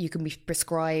you can be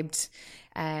prescribed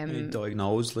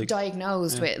diagnosed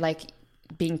with like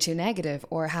being too negative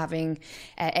or having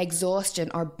exhaustion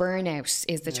or burnout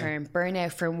is the term,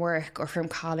 burnout from work or from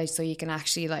college. So you can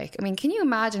actually can you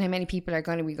imagine how many people are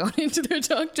going to be going into their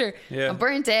doctor and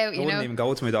burnt out? I wouldn't even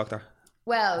go to my doctor.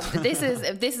 Well, this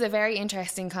is a very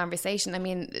interesting conversation. I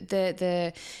mean,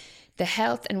 the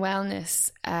health and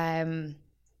wellness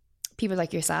people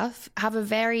like yourself have a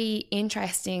very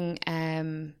interesting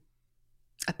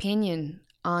opinion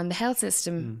on the health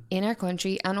system in our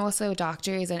country, and also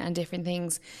doctors and different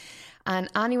things. And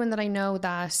anyone that I know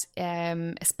that,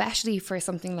 especially for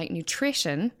something like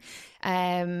nutrition,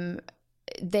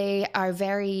 they are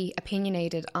very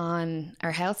opinionated on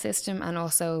our health system and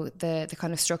also the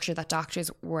kind of structure that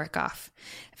doctors work off.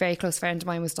 A very close friend of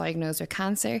mine was diagnosed with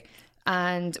cancer,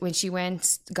 and when she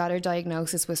got her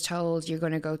diagnosis, was told, you're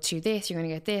going to go to this, you're going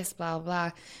to get this, blah,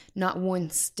 blah. Not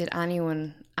once did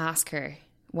anyone ask her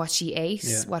what she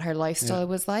ate, what her lifestyle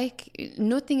was like.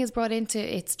 Nothing is brought into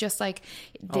it. It's just like,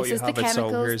 this is the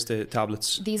chemicals. So here's the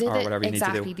tablets, these are whatever you need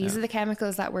to do. These are the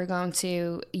chemicals that we're going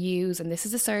to use, and this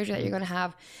is the surgery that you're going to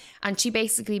have. And she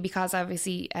basically, because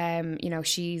obviously,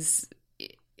 she's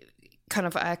kind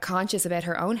of conscious about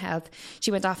her own health,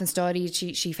 she went off and studied.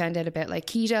 She found out about like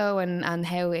keto and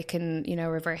how it can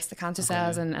reverse the cancer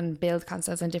cells and build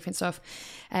cancer cells and different stuff.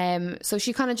 So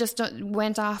she kind of just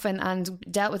went off and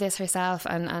dealt with this herself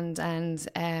and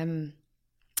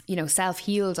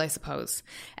self-healed, I suppose.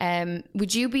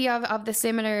 Would you be of the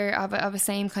similar of a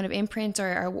same kind of imprint,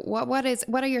 or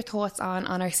what are your thoughts on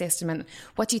our system, and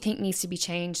what do you think needs to be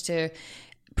changed to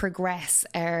progress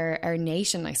our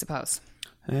nation, I suppose?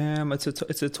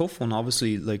 It's a tough one.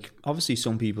 Obviously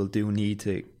some people do need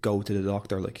to go to the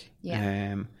doctor,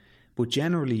 but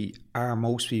generally, are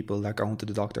most people that go into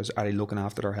the doctors, are they looking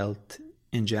after their health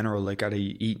in general? Like, are they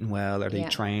eating well? Are they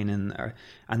training?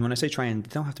 And when I say training, they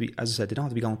don't have to be, as I said, they don't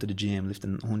have to be going to the gym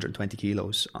lifting 120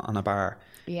 kilos on a bar.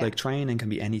 Like, training can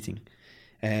be anything.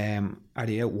 Are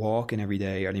they out walking every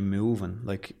day? Are they moving?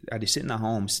 Like, are they sitting at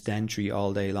home sedentary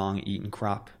all day long eating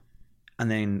crap, and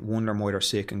then wondering why they're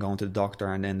sick and going to the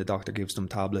doctor, and then the doctor gives them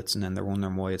tablets, and then they're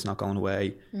wondering why it's not going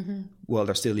away? Well,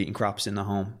 they're still eating crap sitting at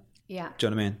home. Do you know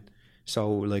what I mean?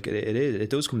 So like it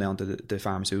does come down to the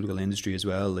pharmaceutical industry as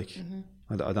well. Like,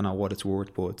 I don't know what it's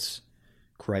worth, but it's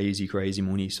crazy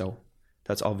money. So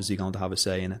that's obviously going to have a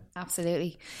say in it.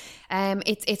 Absolutely.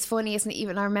 It's funny, isn't it?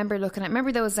 Even I remember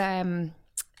those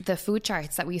the food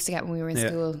charts that we used to get when we were in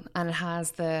school, and it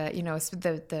has the, you know, it's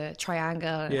the triangle,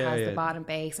 and it has the bottom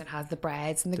base, it has the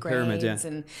breads and the grains, pyramid,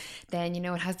 and then, you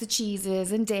know, it has the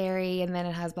cheeses and dairy, and then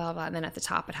it has blah blah, and then at the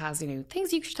top it has, you know,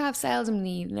 things you should have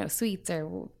seldomly, you know, sweets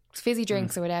or fizzy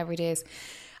drinks or whatever it is.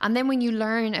 And then when you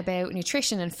learn about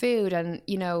nutrition and food, and,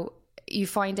 you know, you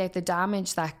find out the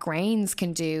damage that grains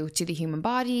can do to the human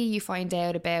body. You find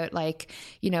out about, like,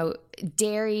 you know,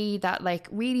 dairy, that, like,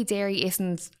 really dairy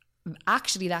isn't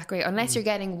actually that great unless you're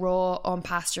getting raw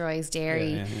unpasteurized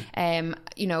dairy.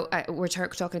 You know, we're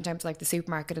talking in terms of like the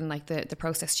supermarket and like the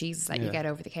processed cheeses that you get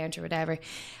over the counter or whatever.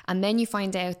 And then you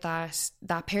find out that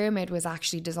that pyramid was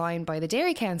actually designed by the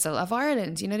Dairy Council of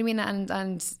Ireland, you know what I mean?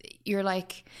 And you're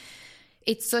like,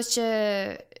 it's such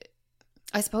a,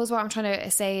 I suppose what I'm trying to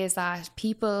say is that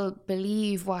people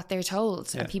believe what they're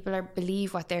told, and people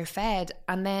believe what they're fed.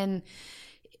 And then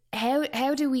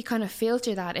how do we kind of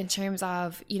filter that in terms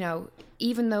of, you know,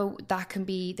 even though that can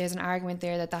be, there's an argument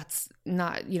there that that's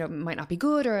not, you know, might not be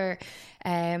good, or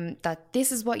that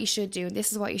this is what you should do and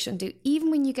this is what you shouldn't do.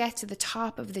 Even when you get to the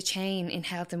top of the chain in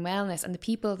health and wellness, and the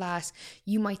people that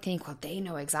you might think, well, they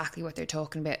know exactly what they're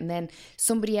talking about, and then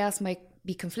somebody else might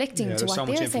be conflicting to what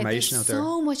they're saying. There's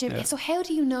so much information. So how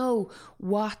do you know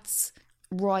what's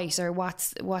right, or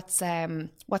what's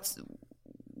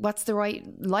the right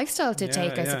lifestyle to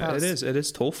take, I suppose? It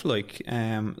is tough. Like,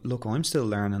 look, I'm still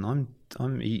learning.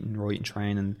 I'm eating right and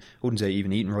training. I wouldn't say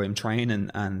even eating right. I'm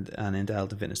training and into health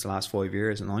and fitness the last 5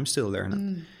 years, and I'm still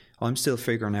learning. I'm still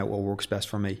figuring out what works best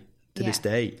for me to this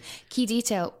day. Key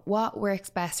detail: what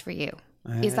works best for you?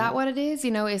 Is that what it is?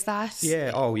 You know, is that? Yeah.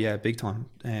 Oh, yeah. Big time.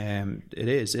 It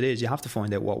is. You have to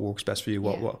find out what works best for you.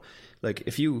 What like,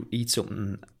 if you eat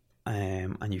something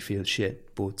and you feel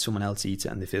shit, but someone else eats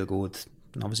it and they feel good,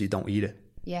 and obviously don't eat it.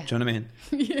 Yeah. Do you know what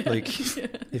I mean? Like,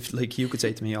 if, like, you could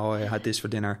say to me, oh, I had this for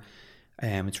dinner,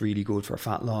 it's really good for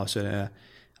fat loss, and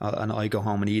I go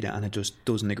home and eat it and it just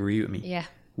doesn't agree with me. Yeah.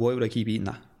 Why would I keep eating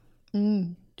that?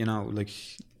 You know, like,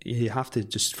 you have to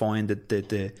just find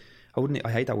the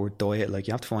I hate that word diet. Like,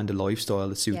 you have to find the lifestyle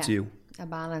that suits you. A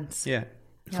balance. Yeah.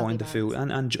 Find the food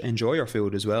and enjoy your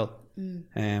food as well.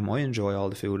 I enjoy all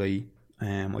the food I eat.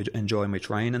 I enjoy my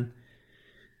training.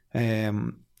 I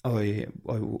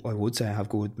would say I have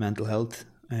good mental health,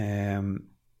 and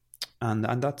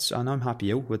I'm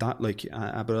happy out with that. Like,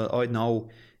 but I know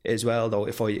as well, though,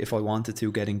 if I wanted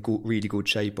to get in really good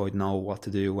shape, I'd know what to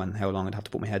do and how long I'd have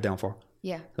to put my head down for.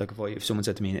 Yeah. Like, if someone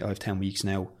said to me, I have 10 weeks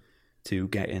now to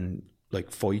get in, like,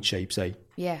 fight shape, say,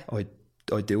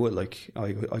 I'd do it. Like,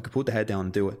 I could put the head down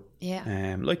and do it.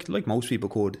 Yeah. Like most people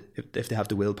could, if they have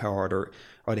the willpower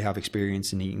or they have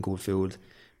experience in eating good food.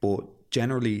 But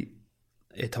generally,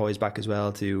 it ties back as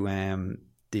well to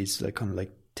these, like, kind of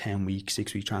like 10-week,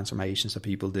 6-week transformations that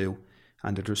people do,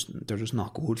 and they're just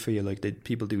not good for you. Like,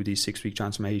 people do these 6-week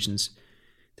transformations,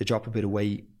 they drop a bit of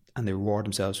weight and they reward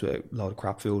themselves with a lot of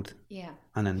crap food. Yeah.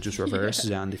 And then just reverses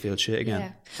it and they feel shit again.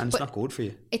 Yeah. And it's not good for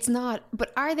you. It's not.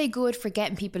 But are they good for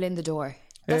getting people in the door?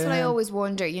 That's what I always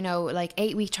wonder, you know, like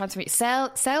 8-week transformation.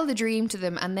 Sell the dream to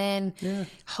them, and then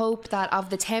hope that of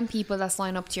the 10 people that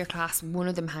sign up to your class, one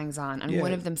of them hangs on and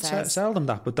one of them says... Sell them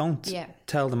that, but don't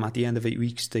tell them at the end of 8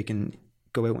 weeks they can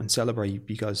go out and celebrate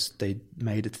because they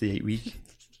made it to the 8 week. Do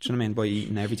you know what I mean? By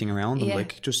eating everything around them.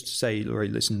 Like, just say,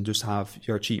 right, listen, just have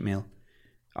your cheat meal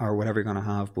or whatever you're going to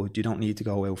have, but you don't need to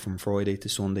go out from Friday to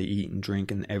Sunday eating,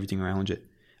 drinking, everything around you,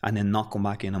 and then not come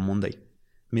back in on Monday.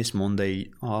 Miss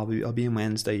Monday, I'll be in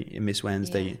Wednesday, miss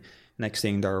Wednesday. Yeah. Next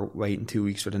thing, they're waiting 2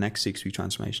 weeks for the next 6-week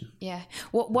transformation. Yeah.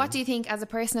 What do you think, as a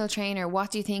personal trainer,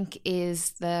 what do you think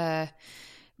is the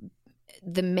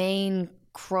main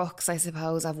crux, I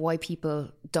suppose, of why people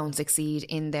don't succeed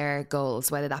in their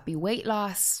goals, whether that be weight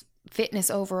loss, fitness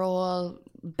overall,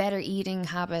 better eating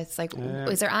habits? Like,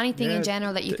 is there anything in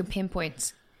general that you can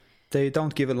pinpoint? They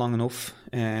don't give it long enough.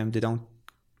 They don't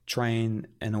train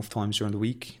enough times during the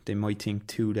week. They might think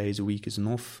 2 days a week is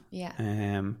enough. Yeah.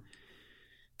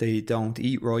 They don't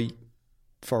eat right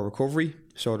for recovery,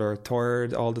 so they're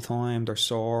tired all the time, they're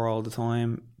sore all the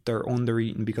time, they're under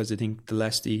eating because they think the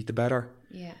less they eat the better.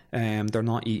 Yeah. They're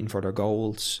not eating for their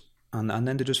goals, and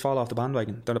then they just fall off the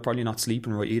bandwagon. They're probably not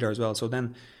sleeping right either as well, so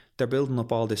then they're building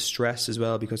up all this stress as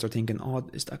well because they're thinking, oh,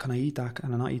 can I eat that,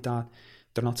 can I not eat that?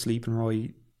 They're not sleeping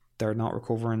right, they're not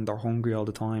recovering, they're hungry all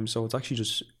the time, so it's actually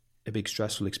just a big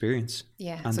stressful experience.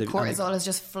 Yeah, and so cortisol is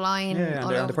just flying. Yeah,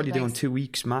 and they're probably doing 2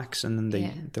 weeks max, and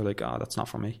then they're like, oh, that's not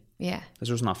for me. Yeah, that's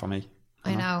just not for me.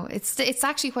 I know. It's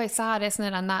actually quite sad, isn't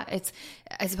it? And that it's,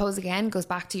 I suppose, again, goes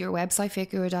back to your website,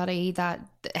 figure.ie, that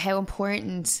how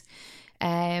important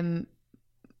working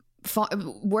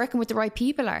with the right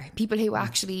people are. People who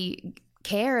actually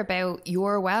care about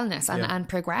your wellness and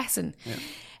progressing.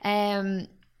 Yeah.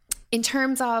 In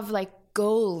terms of like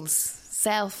goals,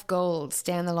 self goals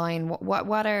down the line,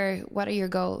 what are your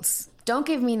goals? Don't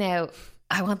give me now,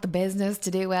 I want the business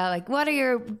to do well. Like,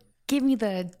 give me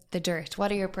the dirt.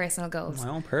 What are your personal goals? My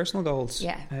own personal goals?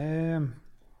 Yeah.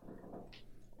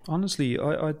 Honestly,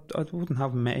 I wouldn't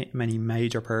have many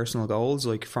major personal goals.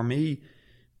 Like, for me,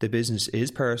 the business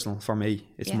is personal. For me,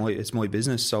 it's my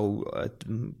business. So,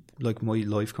 like, my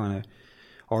life kind of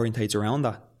orientates around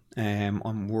that.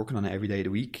 I'm working on it every day of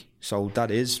the week. So that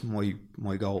is my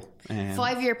goal.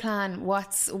 5-year plan.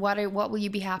 What will you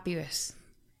be happy with?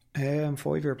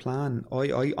 5-year plan.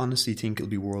 I honestly think it'll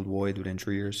be worldwide within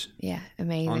 3 years. Yeah,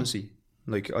 amazing. Honestly,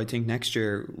 like, I think next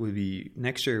year will be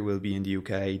in the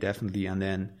UK definitely, and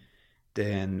then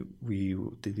the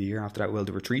year after that, well,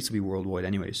 the retreats will be worldwide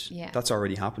anyways. Yeah, that's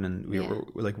already happening.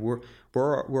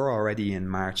 We're already in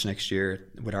March next year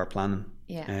with our planning.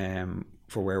 Yeah.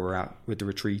 For where we're at with the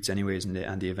retreats anyways and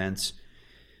the events.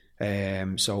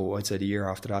 So I'd say the year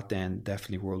after that, then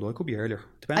definitely worldwide. Could be earlier.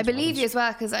 Depends. I believe you as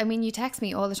well, because I mean, you text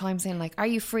me all the time saying like, "Are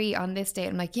you free on this date?"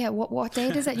 I'm like, "Yeah." What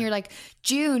date is it? And you're like,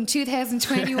 "June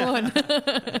 2021."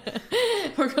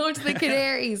 We're going to the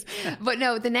Canaries. But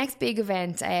no, the next big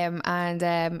event,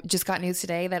 and just got news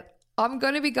today that I'm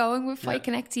going to be going with Fight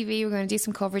Connect TV. We're going to do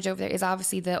some coverage over there. Is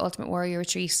obviously the Ultimate Warrior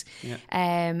Retreat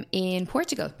in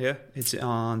Portugal. Yeah, it's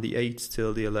on the 8th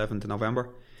till the 11th of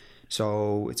November.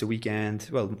 So it's a weekend,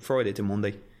 well, Friday to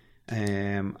Monday.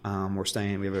 We're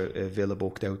staying, we have a villa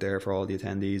booked out there for all the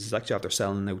attendees. It's actually after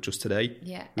selling out just today.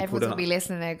 Yeah, everyone's going to be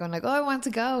listening there going like, "Oh, I want to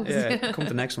go." Yeah, come to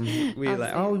the next one. We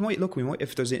might,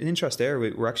 if there's an interest there,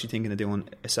 we're actually thinking of doing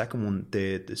a second one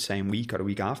the same week or the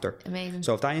week after. Amazing.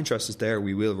 So if that interest is there,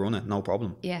 we will run it, no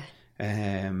problem. Yeah.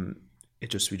 We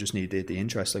just need the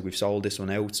interest. Like, we've sold this one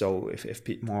out, so if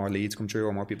more leads come through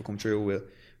or more people come through, we've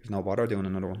no bother doing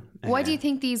another one. Why do you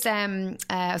think these I was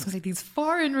going to say these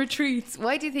foreign retreats,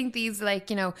 why do you think these, like,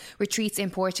 you know, retreats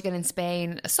in Portugal and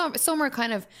Spain, some are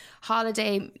kind of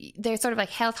holiday, they're sort of like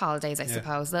health holidays, I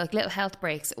suppose, like little health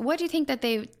breaks. Why do you think that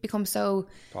they've become so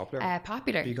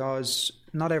popular? Because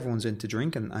not everyone's into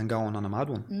drinking and going on a mad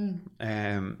one.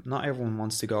 Not everyone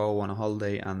wants to go on a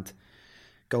holiday and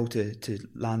go to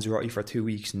Lanzarote for 2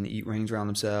 weeks and eat rings around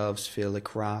themselves, feel like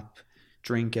crap,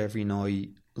 drink every night.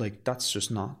 Like, that's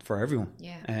just not for everyone.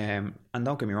 Yeah. And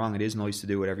don't get me wrong, it is nice to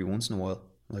do it every once in a while.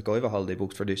 Like, I have a holiday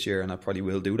booked for this year and I probably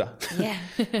will do that.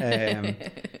 Yeah.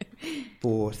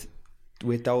 But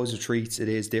with those retreats, it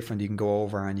is different. You can go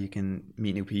over and you can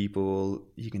meet new people,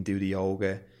 you can do the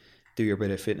yoga, do your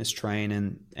bit of fitness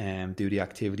training, do the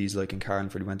activities like in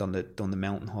Carlingford. We went done the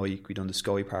mountain hike, we done the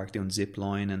Sky Park, doing zip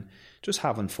line and just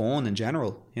having fun in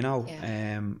general, you know.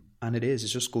 Yeah. And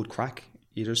it's just good crack.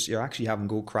 You're actually having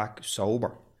good crack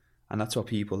sober, and that's what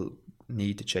people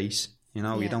need to chase. You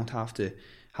know, you don't have to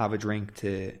have a drink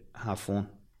to have fun.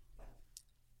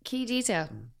 Key detail.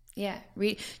 Yeah.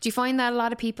 Do you find that a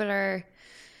lot of people are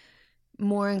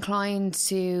more inclined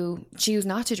to choose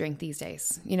not to drink these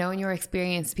days? You know, in your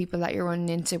experience, people that you're running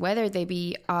into, whether they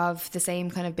be of the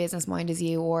same kind of business mind as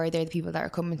you, or they're the people that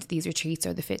are coming to these retreats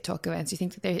or the Fit Talk events, do you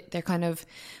think that they're kind of,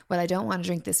 well, I don't want to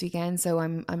drink this weekend, so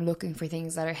I'm looking for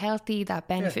things that are healthy, that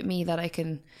benefit me, that I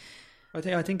can... I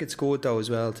think it's good though as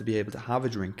well to be able to have a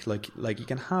drink. Like you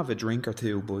can have a drink or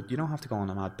two, but you don't have to go on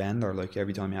a mad bender like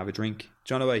every time you have a drink.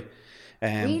 Do you know what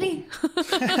I mean? Really?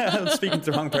 I'm speaking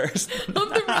to the wrong person. I'm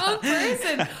the wrong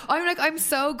person. I'm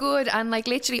so good, and like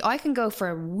literally I can go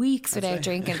for weeks without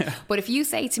drinking. But if you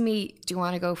say to me, "Do you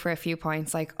want to go for a few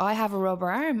pints?" Like, I have a rubber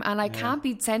arm and I can't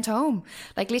be sent home.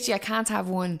 Like, literally I can't have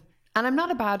one. And I'm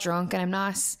not a bad drunk, and I'm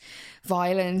not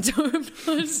violent, or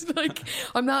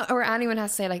I'm not, or anyone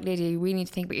has to say like, "Lydia, you really need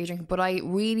to think about your drinking." But I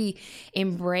really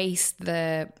embrace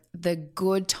the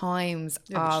good times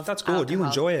of that's good. alcohol. You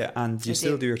enjoy it, and you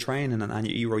still do your training, and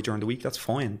you eat right during the week. That's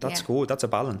fine. That's good. That's a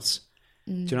balance.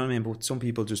 Do you know what I mean? But some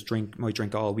people just might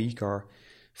drink all week or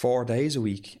 4 days a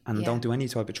week and don't do any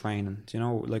type of training. Do you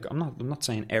know, like, I'm not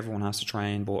saying everyone has to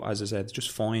train, but as I said,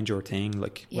 just find your thing.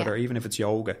 Like, whether even if it's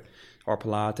yoga or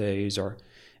Pilates or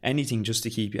anything, just to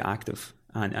keep you active,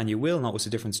 and you will notice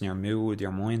a difference in your mood,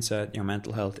 your mindset, your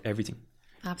mental health, everything.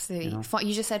 Absolutely.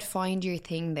 You just said find your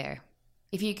thing there.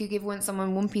 If you could give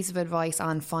someone one piece of advice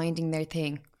on finding their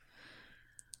thing,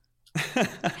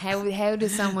 how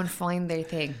does someone find their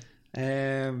thing?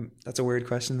 That's a weird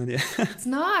question, Lydia. It's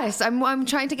not. I'm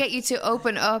trying to get you to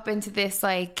open up into this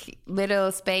like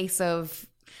little space of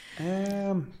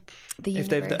the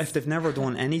universe. If they've never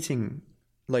done anything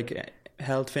like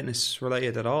health fitness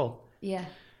related at all. Yeah.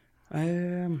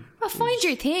 Well, find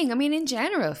your thing. I mean, in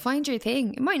general, find your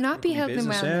thing. It might not be health and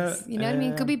wellness. You know what I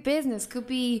mean? Could be business. Could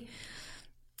be,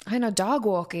 I don't know, dog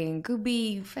walking. Could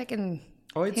be fucking.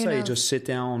 I'd say just sit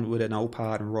down with a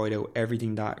notepad and write out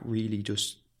everything that really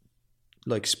just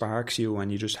like sparks you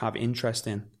and you just have interest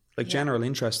in, like general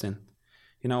interest in,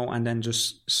 you know, and then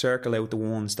just circle out the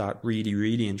ones that really,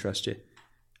 really interest you,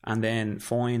 and then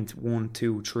find 1,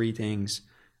 2, 3 things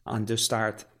and just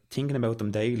start thinking about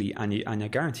them daily, and I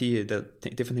guarantee you that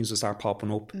different things will start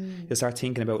popping up. You'll start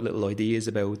thinking about little ideas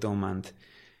about them, and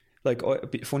like,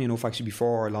 funny enough, actually,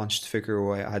 before I launched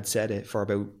Figaro, I had said it for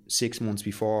about 6 months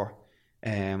before.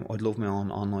 I'd love my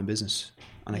own online business,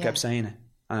 and I kept saying it,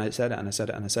 and I said it, and I said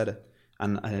it, and I said it,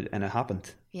 and it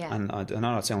happened. Yeah. And I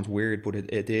know that sounds weird, but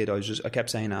it did. I kept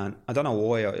saying it, and I don't know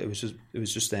why. It was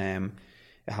just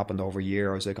it happened over a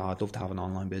year. I was like, oh, I'd love to have an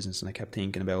online business, and I kept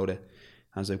thinking about it.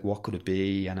 I was like, what could it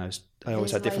be? And I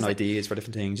always had different ideas for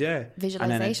different things. Yeah.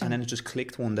 Visualization. And then it just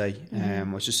clicked one day. I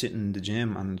was just sitting in the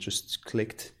gym and it just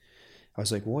clicked. I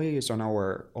was like, why is there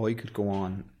nowhere I could go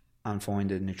on and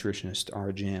find a nutritionist or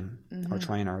a gym or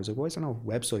trainer? I was like, why is there no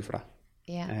website for that?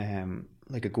 Yeah.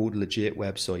 Like a good legit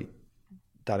website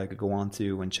that I could go on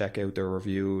to and check out their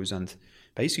reviews, and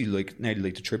basically nearly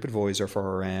like the TripAdvisor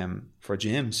for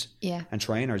gyms and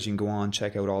trainers. You can go on,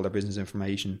 check out all their business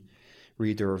information,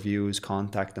 read their reviews,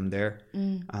 contact them there,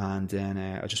 and then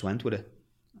I just went with it.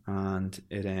 And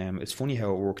it's funny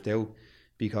how it worked out,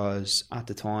 because at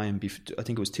the time, I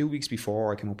think it was 2 weeks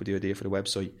before I came up with the idea for the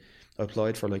website, I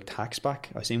applied for like taxback.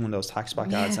 I seen one of those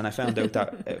taxback ads, and I found out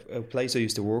that a place I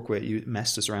used to work with, you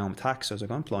messed us around with tax. So I was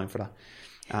like, I'm applying for that,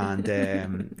 and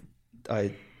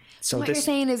So what you're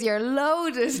saying is you're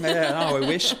loaded. Yeah, no, I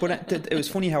wish. But it was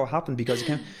funny how it happened, because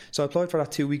so I applied for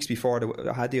that 2 weeks before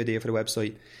I had the idea for the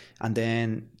website. And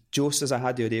then just as I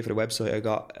had the idea for the website, I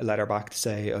got a letter back to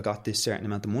say I got this certain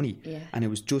amount of money. Yeah. And it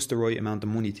was just the right amount of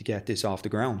money to get this off the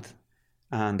ground.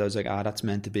 And I was like, that's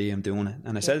meant to be, I'm doing it.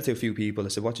 And I said it to a few people. I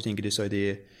said, what do you think of this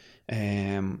idea?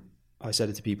 I said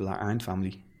it to people that aren't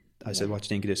family. I said, what do you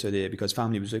think of this idea? Because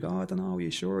family was like, I don't know, are you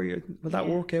sure? Will that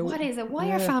work out? What is it? Why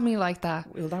are family like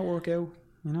that? Will that work out?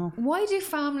 You know? Why do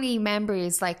family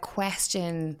members like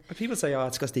question? People say,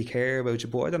 it's because they care about you,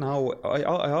 but I don't know.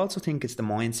 I also think it's the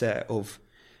mindset of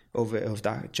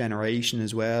that generation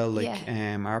as well. Like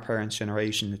our parents'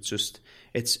 generation,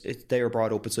 it's they were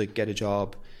brought up. It's like, get a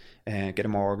job, get a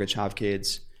mortgage, have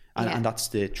kids, and that's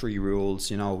the 3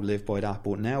 rules. You know, live by that.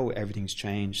 But now everything's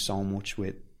changed so much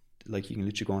with. Like, you can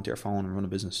literally go onto your phone and run a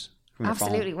business from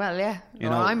Absolutely. your phone. Well, yeah. You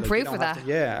know, I'm proof of that.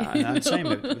 And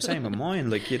same with mine.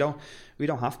 Like, we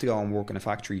don't have to go and work in a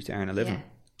factory to earn a living.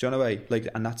 Do you know what I mean? Like,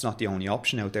 and that's not the only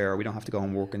option out there. We don't have to go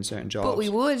and work in certain jobs. But we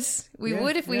would. We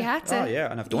would if we had to. Oh,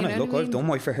 yeah. And I've done it. Look, I've done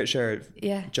my fair share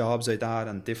of jobs like that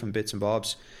and different bits and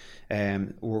bobs.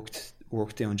 Worked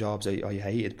doing jobs I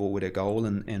hated, but with a goal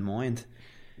in mind.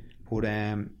 But,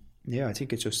 I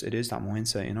think it is that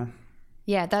mindset, you know?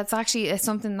 Yeah, that's actually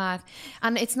something that,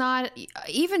 and it's not,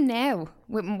 even now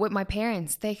with my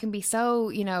parents, they can be so,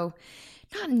 you know,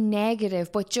 not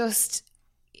negative, but just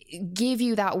give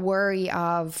you that worry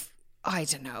of, I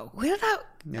don't know, will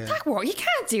that work? You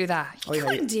can't do that. You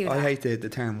couldn't do that. I hate the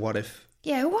term what if.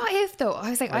 Yeah, what if though?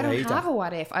 I was like, I don't have a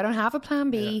what if. I don't have a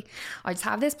plan B. I just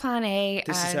have this plan A.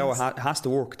 This is how it has to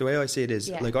work. The way I see it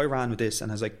is, like, I ran with this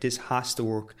and I was like, this has to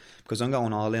work, because I'm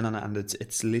going all in on it, and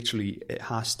it's literally, it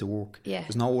has to work. Yeah.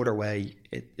 There's no other way.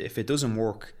 If it doesn't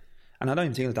work, and I don't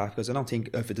even think of that, because I don't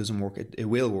think if it doesn't work, it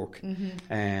will work. Mm-hmm.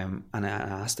 And it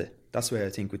has to. That's the way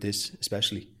I think with this,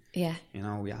 especially. Yeah. You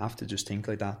know, you have to just think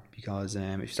like that, because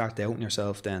if you start doubting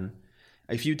yourself, then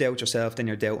if you doubt yourself, then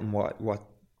you're doubting what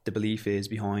the belief is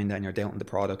behind it, and you're doubting the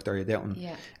product, or you're doubting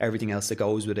everything else that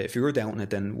goes with it. If you're doubting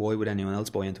it, then why would anyone else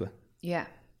buy into it? Yeah.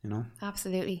 You know?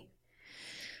 Absolutely.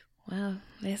 Well,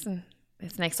 listen,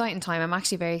 it's an exciting time. I'm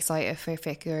actually very excited for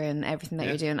Ficker and everything that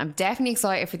you're doing. I'm definitely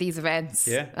excited for these events.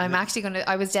 Yeah. I'm actually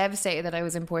I was devastated that I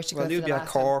was in Portugal. Well, you'll be at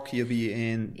Cork, you'll be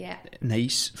in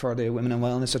Nice for the Women in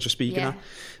Wellness that you're speaking at,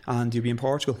 and you'll be in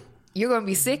Portugal. You're going to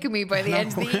be sick of me by the end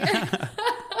of the year.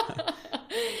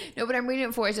 No, but I'm really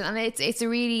looking forward to it, and it's a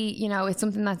really, you know, it's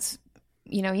something that's,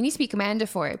 you know, you need to be commended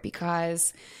for it,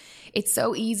 because it's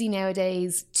so easy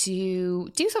nowadays to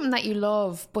do something that you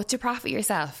love, but to profit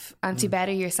yourself and to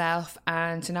better yourself,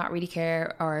 and to not really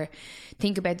care or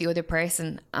think about the other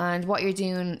person. And what you're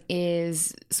doing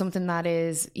is something that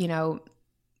is, you know,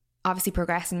 obviously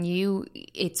progressing you,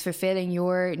 it's fulfilling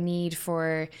your need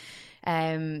for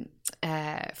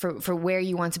where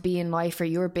you want to be in life, for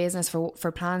your business,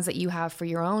 for plans that you have for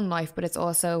your own life, but it's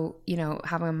also, you know,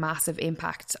 having a massive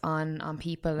impact on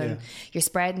people, and you're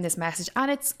spreading this message,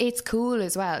 and it's cool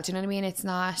as well. Do you know what I mean? It's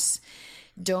not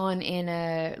done in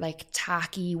a like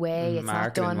tacky way. It's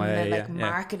not done in a like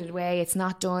marketed way. It's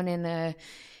not done in a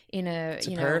it's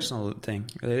a personal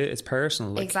thing. It's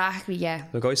personal. Like, exactly. Yeah.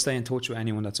 Like, I stay in touch with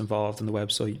anyone that's involved in the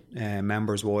website,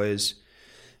 members wise.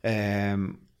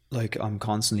 Like, I'm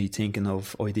constantly thinking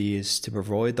of ideas to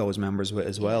provide those members with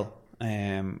as well,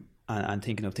 and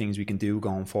thinking of things we can do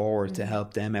going forward to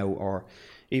help them out, or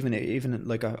even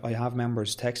like I have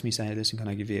members text me saying, listen, can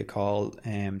I give you a call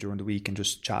during the week and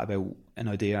just chat about an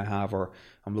idea I have, or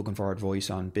I'm looking for advice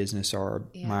on business or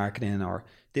marketing or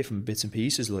different bits and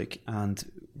pieces, like. And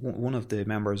one of the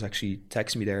members actually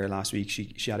texted me there last week.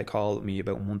 She had a call with me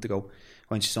about a month ago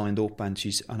when she signed up, and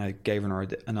I gave her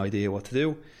an idea what to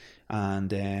do.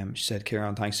 And she said,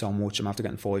 Kieran, thanks so much. I'm after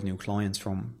getting 5 new clients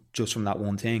from that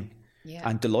one thing. Yeah.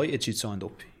 And delighted she'd signed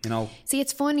up, you know. See,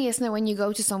 it's funny, isn't it, when you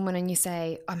go to someone and you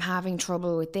say, I'm having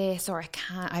trouble with this, or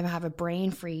I have a brain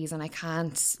freeze and I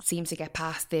can't seem to get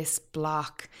past this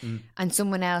block. And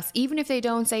someone else, even if they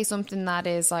don't say something that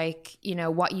is like, you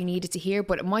know, what you needed to hear,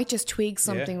 but it might just twig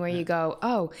something where you go,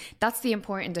 oh, that's the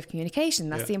importance of communication.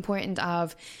 That's the importance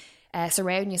of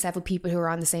surrounding yourself with people who are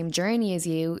on the same journey as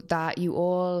you, that you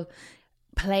all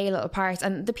play a little part.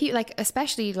 And the people, like,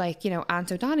 especially like, you know, Ant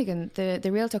O'Donegan,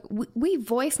 the Real Talk, we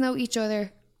voice note each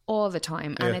other all the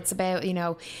time, and it's about, you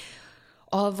know,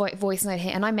 all voice note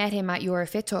him. And I met him at your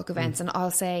Fit Talk events, and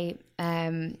I'll say,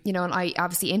 you know, and I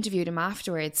obviously interviewed him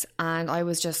afterwards, and I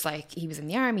was just like, he was in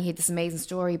the army, he had this amazing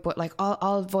story, but like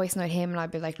I'll voice note him, and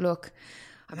I'd be like, look,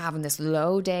 I'm having this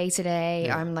low day today.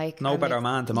 I'm like, no better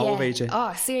man to motivate you.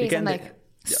 Oh, seriously, I'm like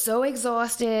so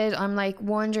exhausted. I'm like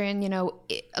wondering, you know,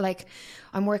 like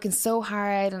I'm working so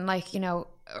hard, and like, you know,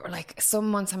 like some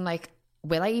months I'm like,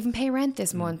 will I even pay rent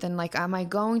this month? And like, am I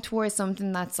going towards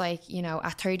something that's like, you know,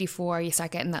 at 34 you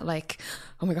start getting that like,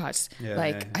 oh my god,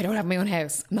 I don't have my own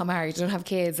house, I'm not married, I don't have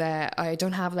kids, I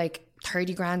don't have like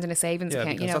 30 grand in a savings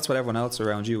account. You know, that's what everyone else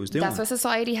around you is doing. That's what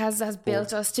society has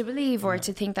built us to believe, or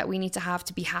to think that we need to have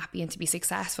to be happy and to be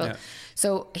successful.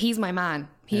 So he's my man.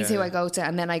 He's who I go to,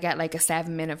 and then I get like a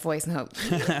 7-minute voice note.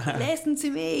 Listen to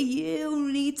me,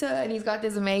 you need to. And he's got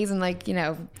this amazing, like, you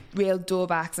know, real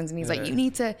dub accent, and he's like,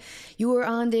 you are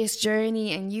on this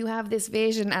journey and you have this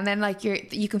vision, and then like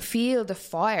you can feel the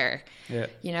fire.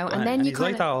 You know, and then he's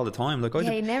like that all the time. Like,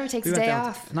 he never takes a day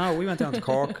off. No, we went down to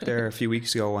Cork there a few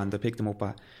weeks ago, and I picked him up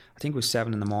at, I think it was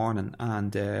 7 a.m,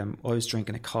 and I was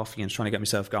drinking a coffee and trying to get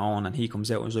myself going, and he comes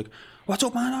out and was like, what's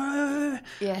up, man?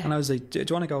 And I was like, do you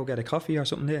want to go get a coffee or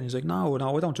something there? And he's like, no,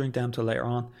 I don't drink them till later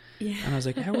on. And I was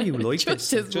like, how are you like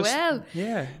just this? Well.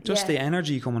 The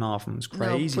energy coming off him was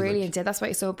crazy. No, brilliant. Like, that's why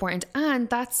it's so important. And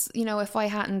that's, you know, if I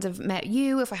hadn't have met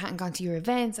you, if I hadn't gone to your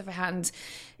events, if I hadn't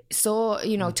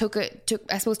you know, took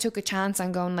a chance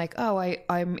on going like, oh,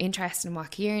 I'm interested in what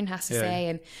Kieran has to say.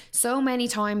 And so many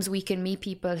times we can meet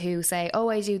people who say, oh,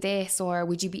 I do this, or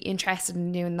would you be interested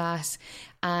in doing that?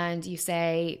 And you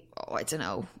say, oh, I don't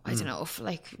know if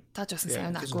like that doesn't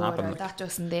sound that good, or that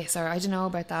doesn't this, or I don't know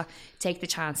about that. Take the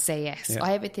chance, say yes.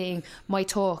 I have a thing, my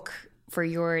talk for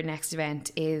your next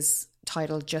event is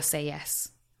titled Just Say Yes.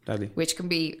 Deadly. Which can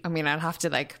be, I mean, I'll have to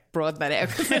like broaden that out.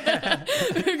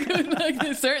 Like,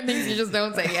 there's certain things you just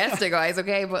don't say yes to, guys,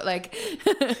 okay? But like,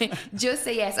 just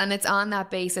say yes. And it's on that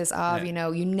basis of, you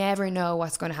know, you never know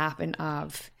what's going to happen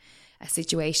of a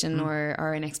situation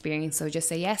or an experience. So just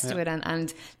say yes to it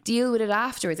and deal with it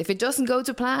afterwards. If it doesn't go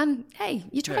to plan, hey,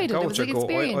 you tried it. It was a good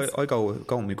experience. I go with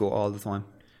my gut all the time.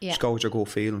 Just go with your gut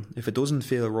feeling. If it doesn't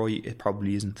feel right, it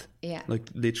probably isn't. Like,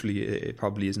 literally, it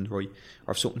probably isn't right.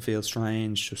 Or if something feels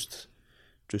strange, just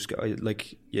go,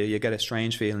 like, you get a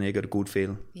strange feeling, you get a good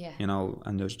feeling. You know,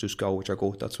 and just go with your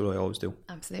gut. That's what I always do.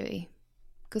 Absolutely.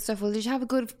 Good stuff. Well, did you have a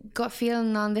good gut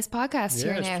feeling on this podcast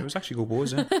here now? It was actually good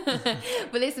buzz, yeah.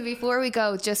 But listen, before we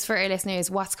go, just for our listeners,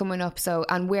 what's coming up?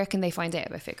 And where can they find out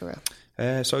about Fit Guru? Go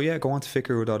on to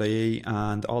fitguru.ie,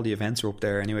 and all the events are up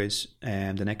there anyways.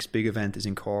 The next big event is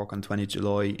in Cork on 20th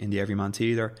July in the Everyman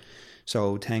Theatre.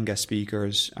 So 10 guest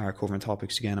speakers are covering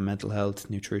topics again on mental health,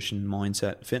 nutrition,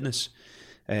 mindset, fitness.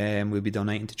 We'll be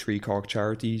donating to 3 Cork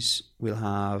charities. We'll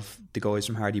have the guys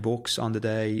from Hardy Books on the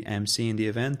day emceeing the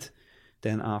event.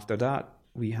 Then after that,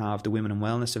 we have the Women in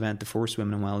Wellness event, the first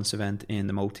Women in Wellness event in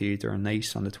the Moat Theatre in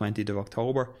Nice on the 20th of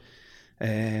October.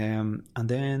 And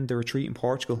then the retreat in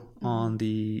Portugal on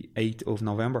the 8th of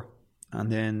November.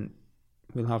 And then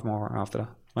we'll have more after that.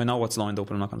 I know what's lined up,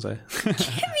 but I'm not going to say. Give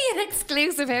me an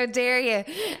exclusive. How dare you?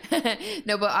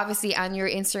 No, but obviously, and your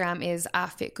Instagram is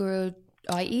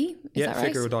 @fitguru.ie. Is that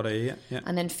right? fitguru.ie. Yeah.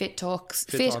 And then Fit Talks,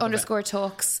 Fit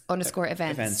 _talks_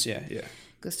 events. Events, yeah.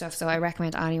 Good stuff. So I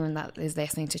recommend anyone that is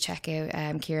listening to check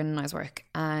out Kieran and I's work.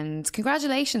 And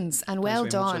congratulations and well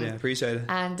done. Much, appreciate it.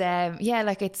 And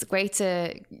like it's great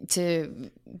to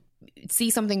see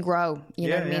something grow. You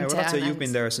know what I mean? Well, that's it. You've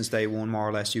been there since day one, more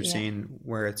or less. You've seen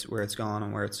where it's gone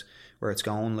and where it's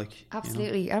going. Like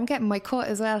absolutely, you know. I'm getting my cut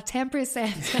as well,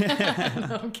 10%.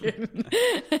 No, I'm kidding.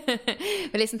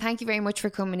 But listen, thank you very much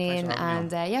for coming in,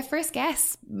 and first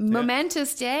guest,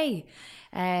 momentous day.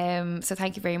 So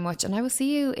thank you very much, and I will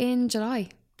see you in July.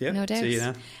 Yeah, no doubt. See you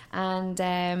then. And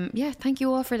thank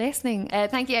you all for listening.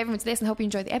 Thank you everyone for listening. Hope you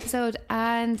enjoyed the episode.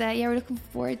 And we're looking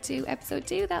forward to episode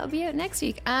 2. That'll be out next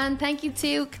week. And thank you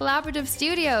to Collaborative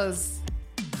Studios.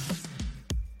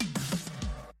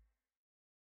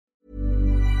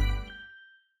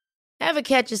 Ever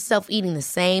catch yourself eating the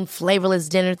same flavorless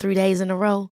dinner 3 days in a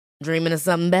row? Dreaming of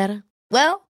something better?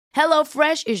 Well,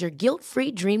 HelloFresh is your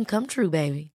guilt-free dream come true,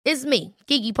 baby. It's me,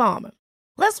 Keke Palmer.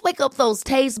 Let's wake up those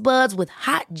taste buds with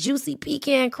hot, juicy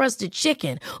pecan-crusted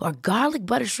chicken or garlic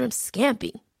butter shrimp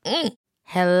scampi.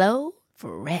 Hello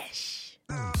Fresh.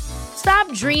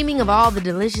 Stop dreaming of all the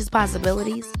delicious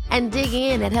possibilities and dig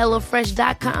in at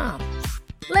HelloFresh.com.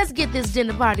 Let's get this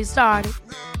dinner party started.